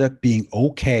misconduct being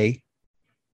okay,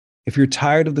 if you're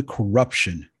tired of the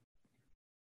corruption,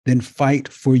 then fight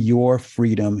for your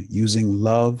freedom using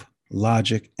love,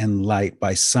 logic, and light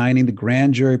by signing the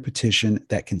grand jury petition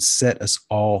that can set us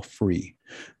all free.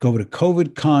 Go to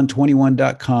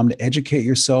covidcon21.com to educate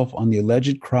yourself on the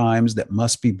alleged crimes that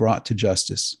must be brought to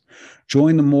justice.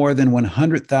 Join the more than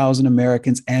 100,000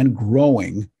 Americans and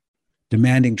growing,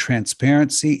 demanding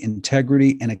transparency,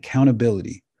 integrity, and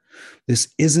accountability.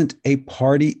 This isn't a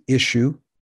party issue.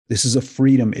 This is a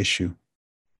freedom issue.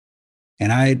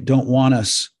 And I don't want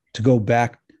us to go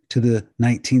back to the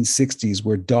 1960s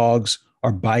where dogs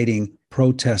are biting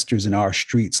protesters in our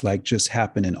streets like just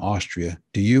happened in Austria.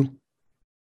 Do you?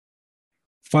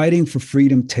 Fighting for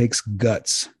freedom takes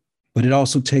guts, but it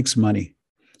also takes money.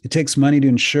 It takes money to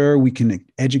ensure we can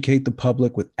educate the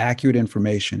public with accurate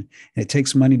information. And it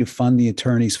takes money to fund the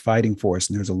attorneys fighting for us.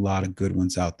 And there's a lot of good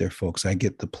ones out there, folks. I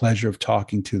get the pleasure of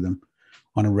talking to them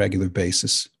on a regular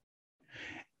basis.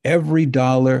 Every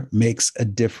dollar makes a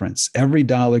difference. Every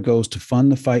dollar goes to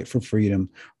fund the fight for freedom.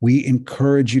 We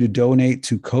encourage you to donate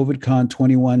to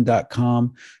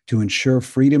covidcon21.com to ensure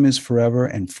freedom is forever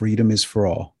and freedom is for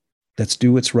all. Let's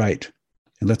do what's right,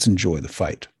 and let's enjoy the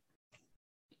fight.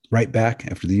 Right back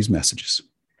after these messages.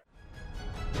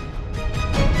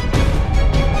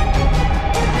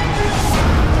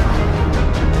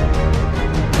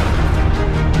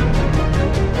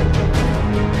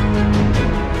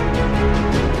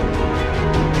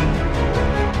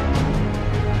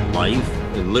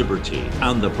 Life, liberty,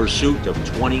 and the pursuit of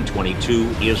 2022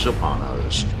 is upon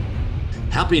us.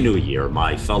 Happy New Year,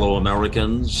 my fellow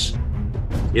Americans.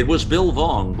 It was Bill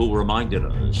Vaughn who reminded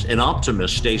us, an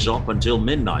optimist stays up until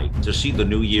midnight to see the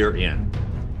new year in.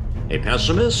 A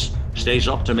pessimist stays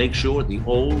up to make sure the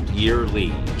old year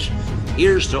leaves.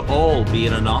 Here's to all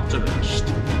being an optimist.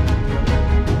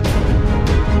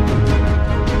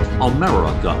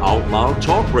 America Out Loud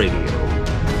Talk Radio.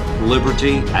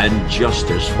 Liberty and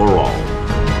justice for all.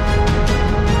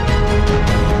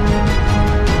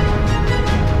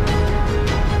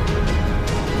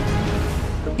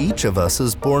 Each of us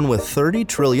is born with 30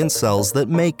 trillion cells that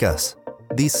make us.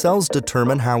 These cells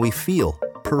determine how we feel,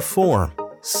 perform,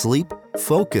 sleep,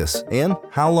 focus, and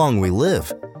how long we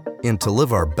live. And to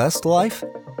live our best life,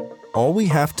 all we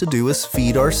have to do is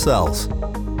feed our cells.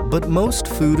 But most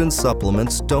food and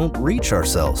supplements don't reach our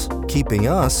cells, keeping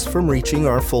us from reaching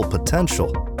our full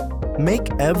potential.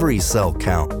 Make every cell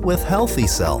count with Healthy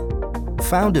Cell.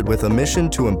 Founded with a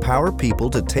mission to empower people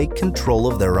to take control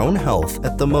of their own health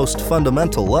at the most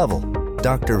fundamental level,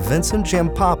 Dr. Vincent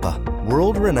Giampapa,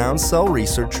 world-renowned cell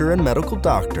researcher and medical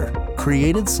doctor,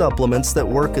 created supplements that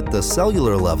work at the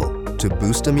cellular level to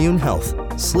boost immune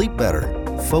health, sleep better,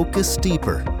 focus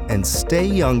deeper, and stay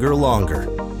younger longer.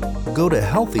 Go to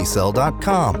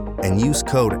healthycell.com and use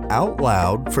code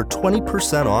OUTLOUD for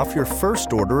 20% off your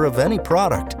first order of any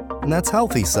product. And that's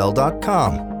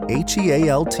healthycell.com,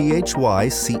 HEALTHYCELL,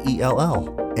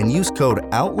 and use code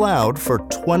OUTLOUD for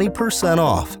 20%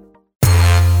 off.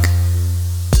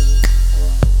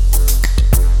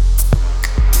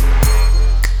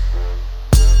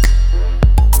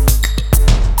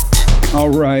 All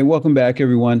right, welcome back,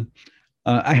 everyone.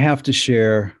 I have to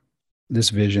share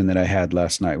this vision that I had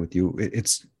last night with you.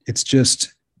 It's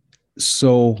just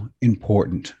so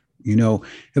important. You know,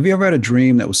 have you ever had a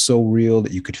dream that was so real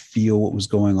that you could feel what was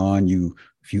going on?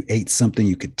 If you ate something,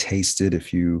 you could taste it.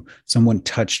 If someone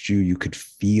touched you, you could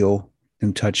feel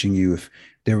them touching you. If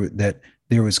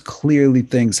there was clearly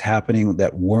things happening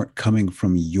that weren't coming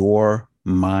from your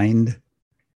mind.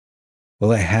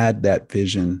 Well, I had that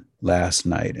vision last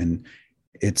night, and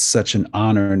it's such an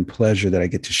honor and pleasure that I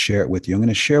get to share it with you. I'm going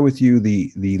to share with you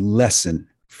the lesson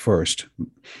first.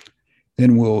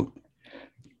 Then we'll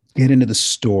get into the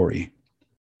story,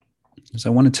 because I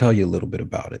want to tell you a little bit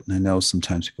about it. And I know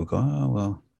sometimes people go, oh,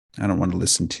 well, I don't want to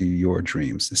listen to your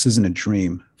dreams. This isn't a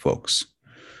dream, folks.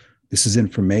 This is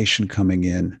information coming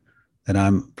in that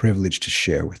I'm privileged to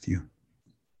share with you.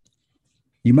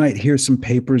 You might hear some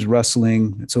papers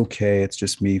rustling. It's okay. It's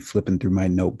just me flipping through my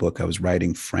notebook. I was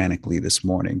writing frantically this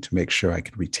morning to make sure I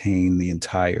could retain the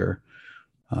entire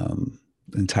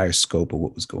scope of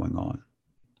what was going on.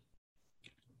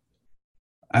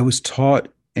 I was taught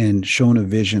and shown a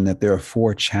vision that there are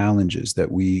 4 challenges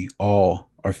that we all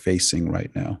are facing right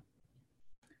now.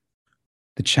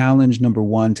 The challenge number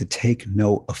 1, to take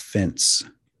no offense,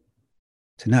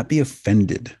 to not be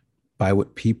offended by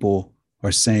what people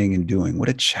are saying and doing. What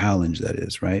a challenge that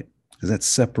is, right? Because that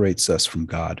separates us from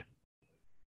God.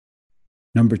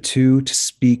 Number 2, to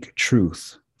speak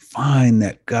truth. Find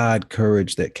that God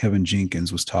courage that Kevin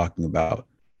Jenkins was talking about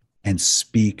and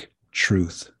speak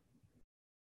truth.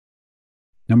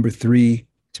 Number 3,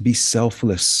 to be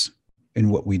selfless in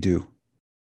what we do.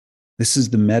 This is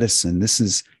the medicine. This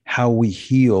is how we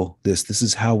heal this. This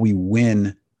is how we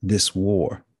win this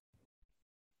war.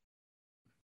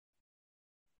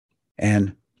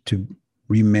 And to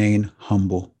remain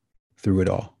humble through it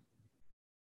all.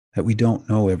 That we don't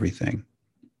know everything,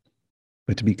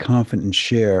 but to be confident and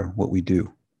share what we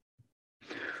do.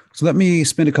 So let me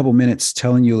spend a couple minutes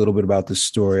telling you a little bit about this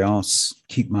story. I'll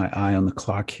keep my eye on the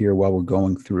clock here while we're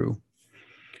going through.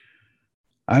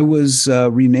 I was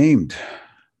renamed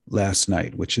last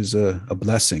night, which is a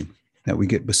blessing that we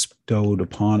get bestowed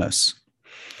upon us.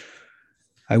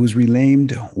 I was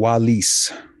renamed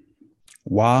Walis.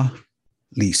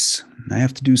 Walis. I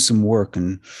have to do some work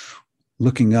and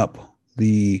looking up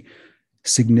the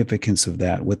significance of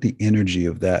that, what the energy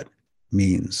of that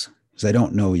means, because I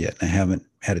don't know yet. I haven't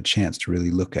had a chance to really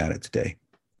look at it today.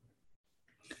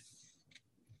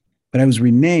 But I was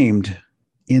renamed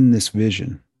in this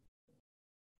vision.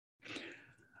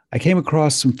 I came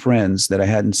across some friends that I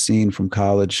hadn't seen from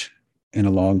college in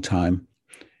a long time,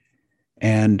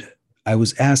 and I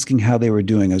was asking how they were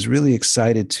doing. I was really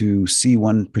excited to see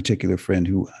one particular friend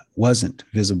who wasn't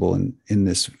visible in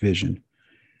this vision.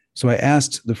 So I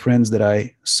asked the friends that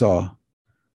I saw,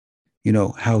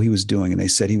 how he was doing, and they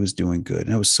said he was doing good.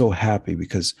 And I was so happy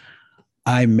because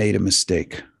I made a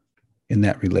mistake in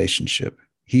that relationship.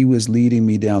 He was leading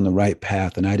me down the right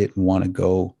path, and I didn't want to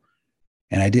go.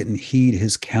 And I didn't heed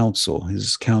his counsel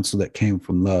that came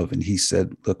from love. And he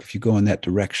said, look, if you go in that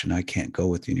direction, I can't go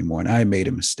with you anymore. And I made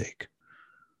a mistake.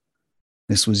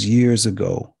 This was years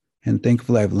ago, and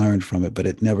thankfully I've learned from it, but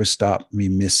it never stopped me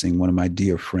missing one of my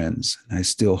dear friends. And I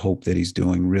still hope that he's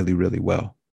doing really, really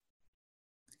well.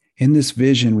 In this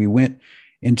vision, we went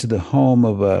into the home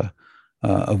of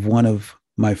one of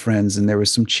my friends, and there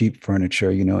was some cheap furniture,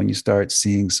 and you start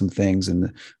seeing some things,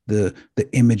 and the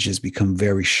images become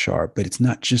very sharp. But it's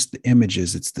not just the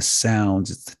images, it's the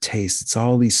sounds, it's the taste, it's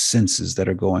all these senses that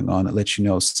are going on that let you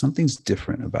know something's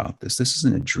different about this. This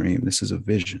isn't a dream, this is a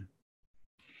vision.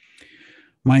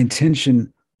 My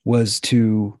intention was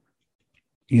to,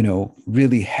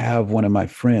 really have one of my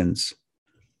friends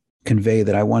convey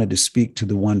that I wanted to speak to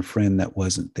the one friend that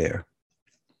wasn't there.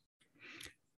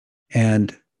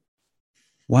 And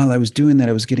while I was doing that,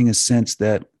 I was getting a sense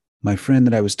that my friend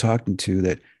that I was talking to,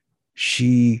 that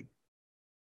she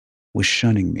was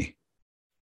shunning me.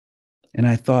 And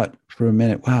I thought for a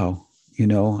minute, wow,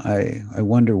 I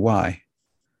wonder why.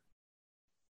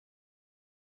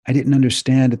 I didn't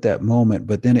understand at that moment,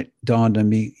 but then it dawned on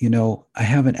me, I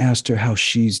haven't asked her how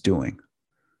she's doing.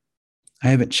 I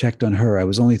haven't checked on her. I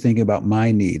was only thinking about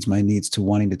my needs to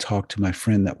wanting to talk to my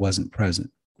friend that wasn't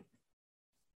present.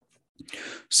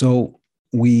 So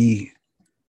we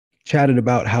chatted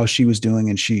about how she was doing,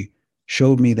 and she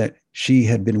showed me that she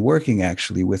had been working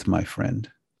actually with my friend,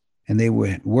 and they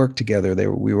would work together.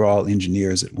 We were all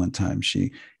engineers at one time.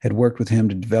 She had worked with him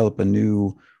to develop a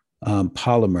new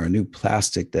polymer, a new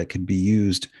plastic that could be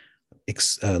used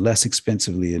less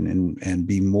expensively and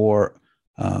be more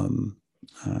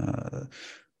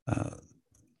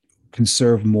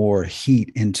conserve more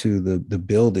heat into the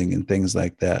building and things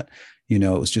like that. It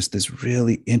was just this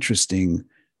really interesting,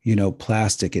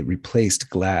 plastic. It replaced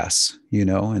glass,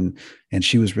 and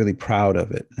she was really proud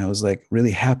of it. And I was like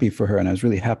really happy for her. And I was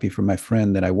really happy for my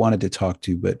friend that I wanted to talk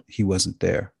to, but he wasn't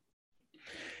there.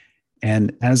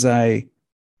 And as I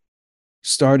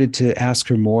started to ask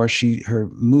her more, her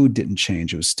mood didn't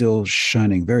change. It was still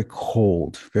shunning, very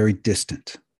cold, very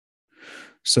distant.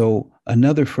 So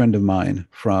another friend of mine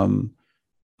from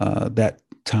that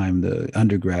time, the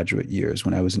undergraduate years,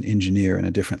 when I was an engineer in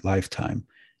a different lifetime,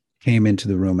 came into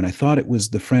the room. And I thought it was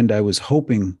the friend I was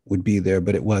hoping would be there,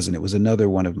 but it wasn't. It was another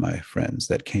one of my friends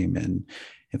that came in.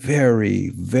 Very,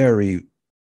 very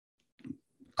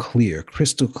clear,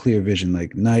 crystal clear vision,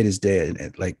 like night is day,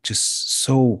 and like just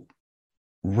so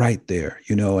right there,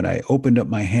 and I opened up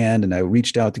my hand and I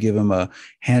reached out to give him a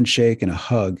handshake and a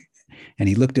hug. And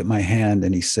he looked at my hand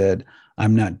and he said,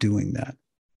 "I'm not doing that."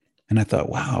 And I thought,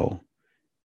 wow,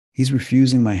 he's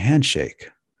refusing my handshake.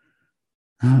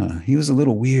 He was a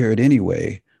little weird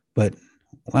anyway, but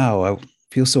wow, I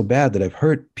feel so bad that I've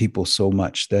hurt people so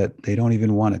much that they don't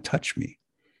even want to touch me.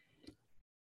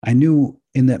 I knew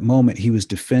in that moment he was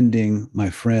defending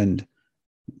my friend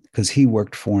because he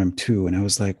worked for him too. And I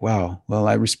was like, wow, well,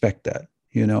 I respect that.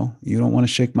 You don't want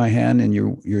to shake my hand and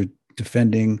you're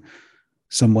defending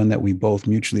someone that we both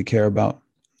mutually care about.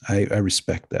 I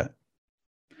respect that.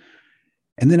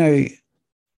 And then I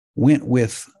went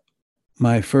with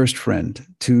my first friend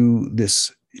to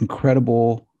this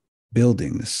incredible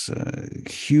building, this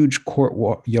huge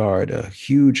courtyard, a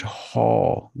huge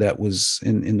hall that was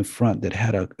in the front that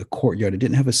had a courtyard. It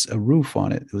didn't have a roof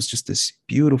on it. It was just this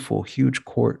beautiful, huge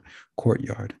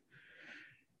courtyard.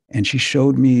 And she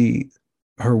showed me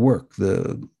her work,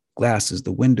 the glasses,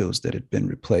 the windows that had been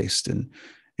replaced. And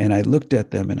I looked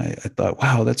at them and I thought,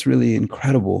 wow, that's really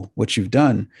incredible what you've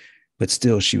done. But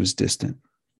still, she was distant.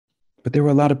 But there were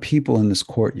a lot of people in this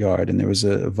courtyard, and there was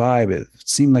a vibe. It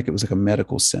seemed like it was like a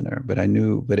medical center, but I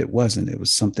knew, but it wasn't. It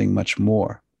was something much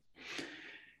more.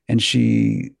 And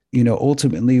she,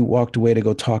 ultimately walked away to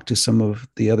go talk to some of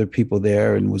the other people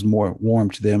there and was more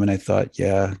warm to them. And I thought,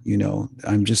 yeah,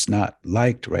 I'm just not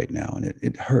liked right now. And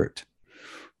it hurt,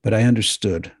 but I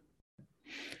understood.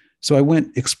 So I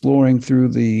went exploring through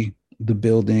the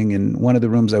building, and one of the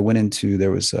rooms I went into,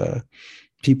 there was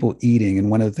people eating. And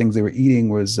one of the things they were eating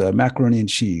was macaroni and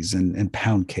cheese and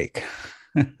pound cake,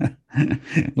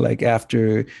 like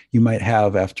you might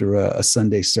have after a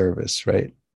Sunday service,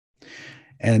 right?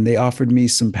 And they offered me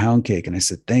some pound cake, and I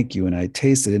said, thank you. And I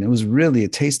tasted it, and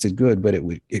it tasted good, but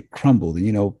it crumbled.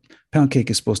 And, pound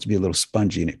cake is supposed to be a little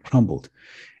spongy, and it crumbled.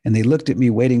 And they looked at me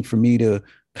waiting for me to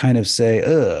kind of say,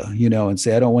 and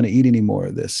say, I don't want to eat any more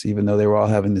of this, even though they were all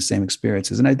having the same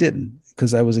experiences. And I didn't,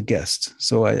 because I was a guest.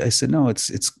 So I said, no, it's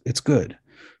good,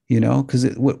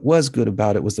 because what was good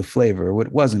about it was the flavor.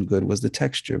 What wasn't good was the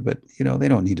texture. But, they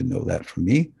don't need to know that from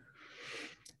me.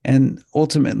 And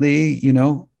ultimately,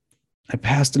 I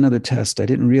passed another test. I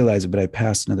didn't realize it, but I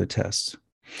passed another test.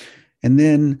 And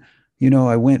then,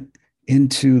 I went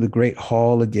into the great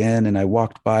hall again, and I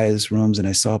walked by his rooms, and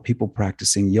I saw people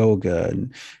practicing yoga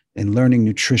and learning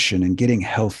nutrition and getting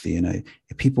healthy. And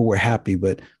people were happy,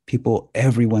 but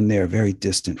everyone there very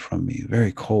distant from me,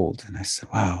 very cold. And I said,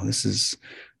 wow, this is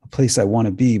a place I want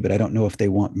to be, but I don't know if they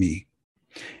want me.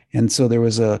 And so there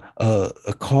was a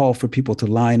call for people to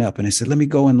line up. And I said, let me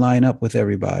go and line up with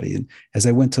everybody. And as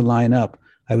I went to line up,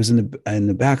 I was in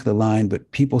the back of the line,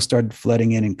 but people started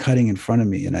flooding in and cutting in front of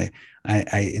me. And I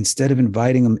instead of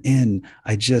inviting them in,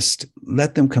 I just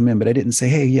let them come in, but I didn't say,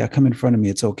 hey, yeah, come in front of me.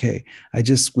 It's okay. I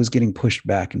just was getting pushed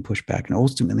back. And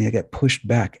ultimately I got pushed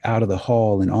back out of the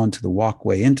hall and onto the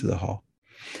walkway into the hall.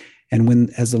 And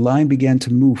as the line began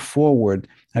to move forward,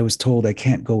 I was told I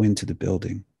can't go into the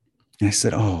building. And I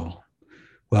said, oh,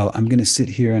 well, I'm going to sit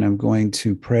here and I'm going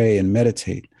to pray and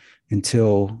meditate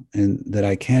and that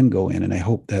I can go in. And I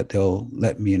hope that they'll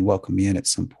let me and welcome me in at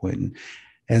some point. And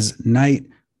as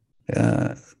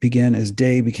began as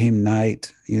day became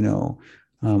night.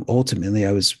 Ultimately,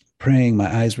 I was praying,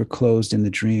 my eyes were closed in the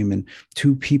dream, and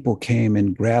two people came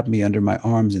and grabbed me under my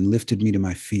arms and lifted me to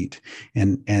my feet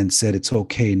and said, "It's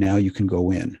okay, now you can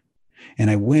go in." And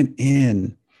I went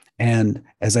in, and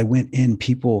as I went in,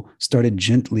 people started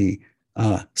gently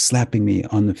slapping me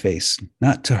on the face,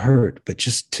 not to hurt, but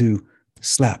just to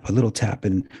slap, a little tap.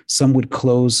 And some would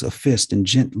close a fist and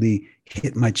gently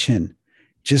hit my chin,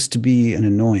 just to be an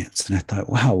annoyance. And I thought,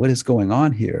 wow, what is going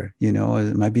on here?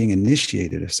 Am I being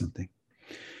initiated or something?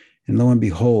 And lo and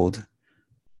behold,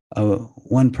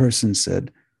 one person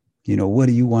said, "What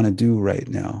do you want to do right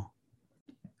now?"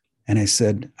 And I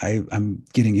said, I'm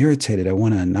getting irritated. I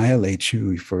want to annihilate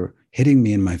you for hitting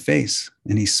me in my face.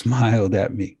 And he smiled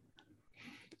at me.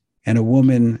 And a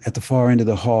woman at the far end of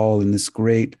the hall in this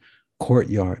great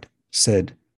courtyard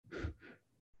said,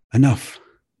 "Enough,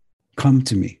 come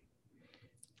to me."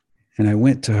 And I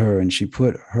went to her, and she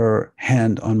put her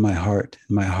hand on my heart,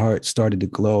 and my heart started to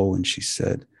glow, and she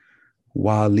said,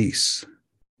 "Walis."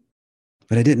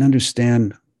 But I didn't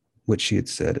understand what she had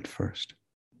said at first.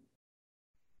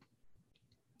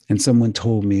 And someone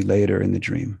told me later in the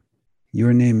dream,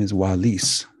 "Your name is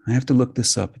Walis." I have to look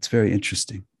this up. It's very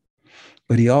interesting.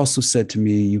 But he also said to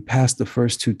me, "You passed the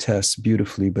first two tests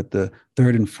beautifully, but the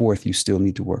third and fourth you still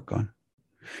need to work on."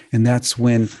 And that's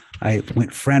when I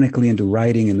went frantically into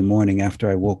writing in the morning after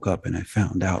I woke up, and I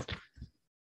found out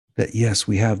that, yes,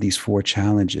 we have these 4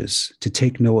 challenges: to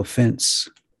take no offense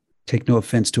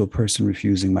to a person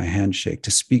refusing my handshake,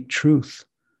 to speak truth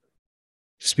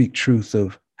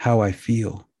of how I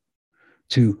feel,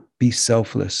 to be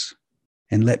selfless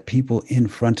and let people in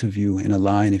front of you in a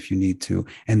line if you need to,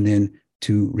 and then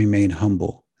to remain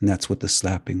humble. And that's what the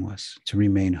slapping was, to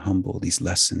remain humble, these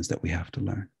lessons that we have to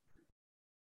learn.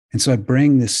 And so I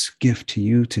bring this gift to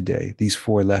you today, these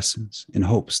 4 lessons, in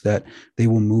hopes that they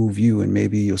will move you, and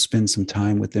maybe you'll spend some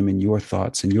time with them in your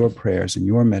thoughts and your prayers and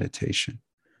your meditation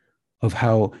of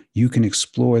how you can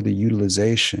explore the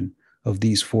utilization of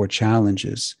these 4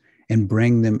 challenges and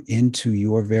bring them into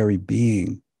your very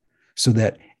being, so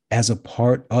that as a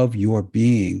part of your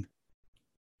being,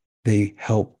 they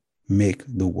help make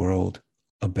the world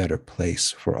a better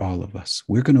place for all of us.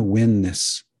 We're going to win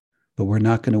this, but we're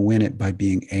not going to win it by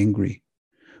being angry.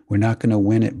 We're not going to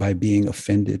win it by being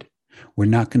offended. We're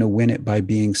not going to win it by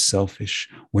being selfish.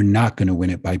 We're not going to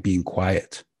win it by being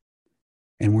quiet.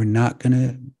 And we're not going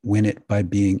to win it by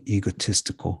being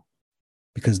egotistical,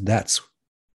 because that's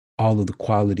all of the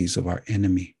qualities of our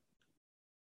enemy.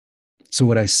 So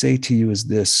what I say to you is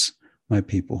this, my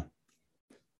people: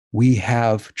 we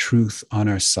have truth on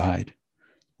our side.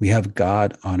 We have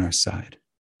God on our side.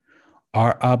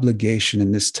 Our obligation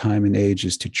in this time and age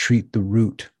is to treat the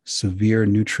root, severe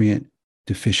nutrient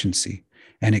deficiency,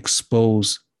 and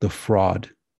expose the fraud,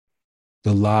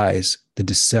 the lies, the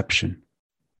deception,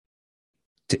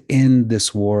 to end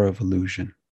this war of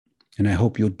illusion. And I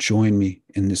hope you'll join me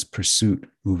in this pursuit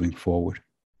moving forward.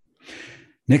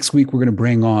 Next week, we're going to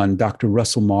bring on Dr.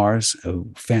 Russell Marrs, a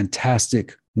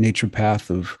fantastic naturopath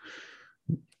of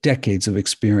decades of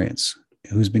experience,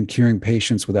 who's been curing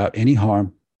patients without any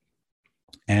harm.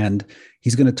 And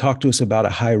he's going to talk to us about a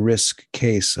high-risk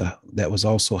case that was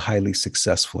also highly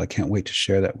successful. I can't wait to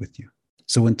share that with you.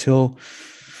 So until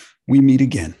we meet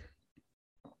again,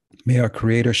 may our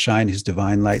Creator shine his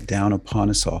divine light down upon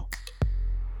us all,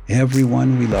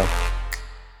 everyone we love,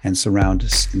 and surround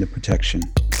us in the protection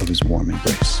of his warm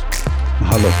embrace.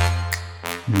 Mahalo,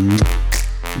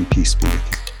 and peace be with you.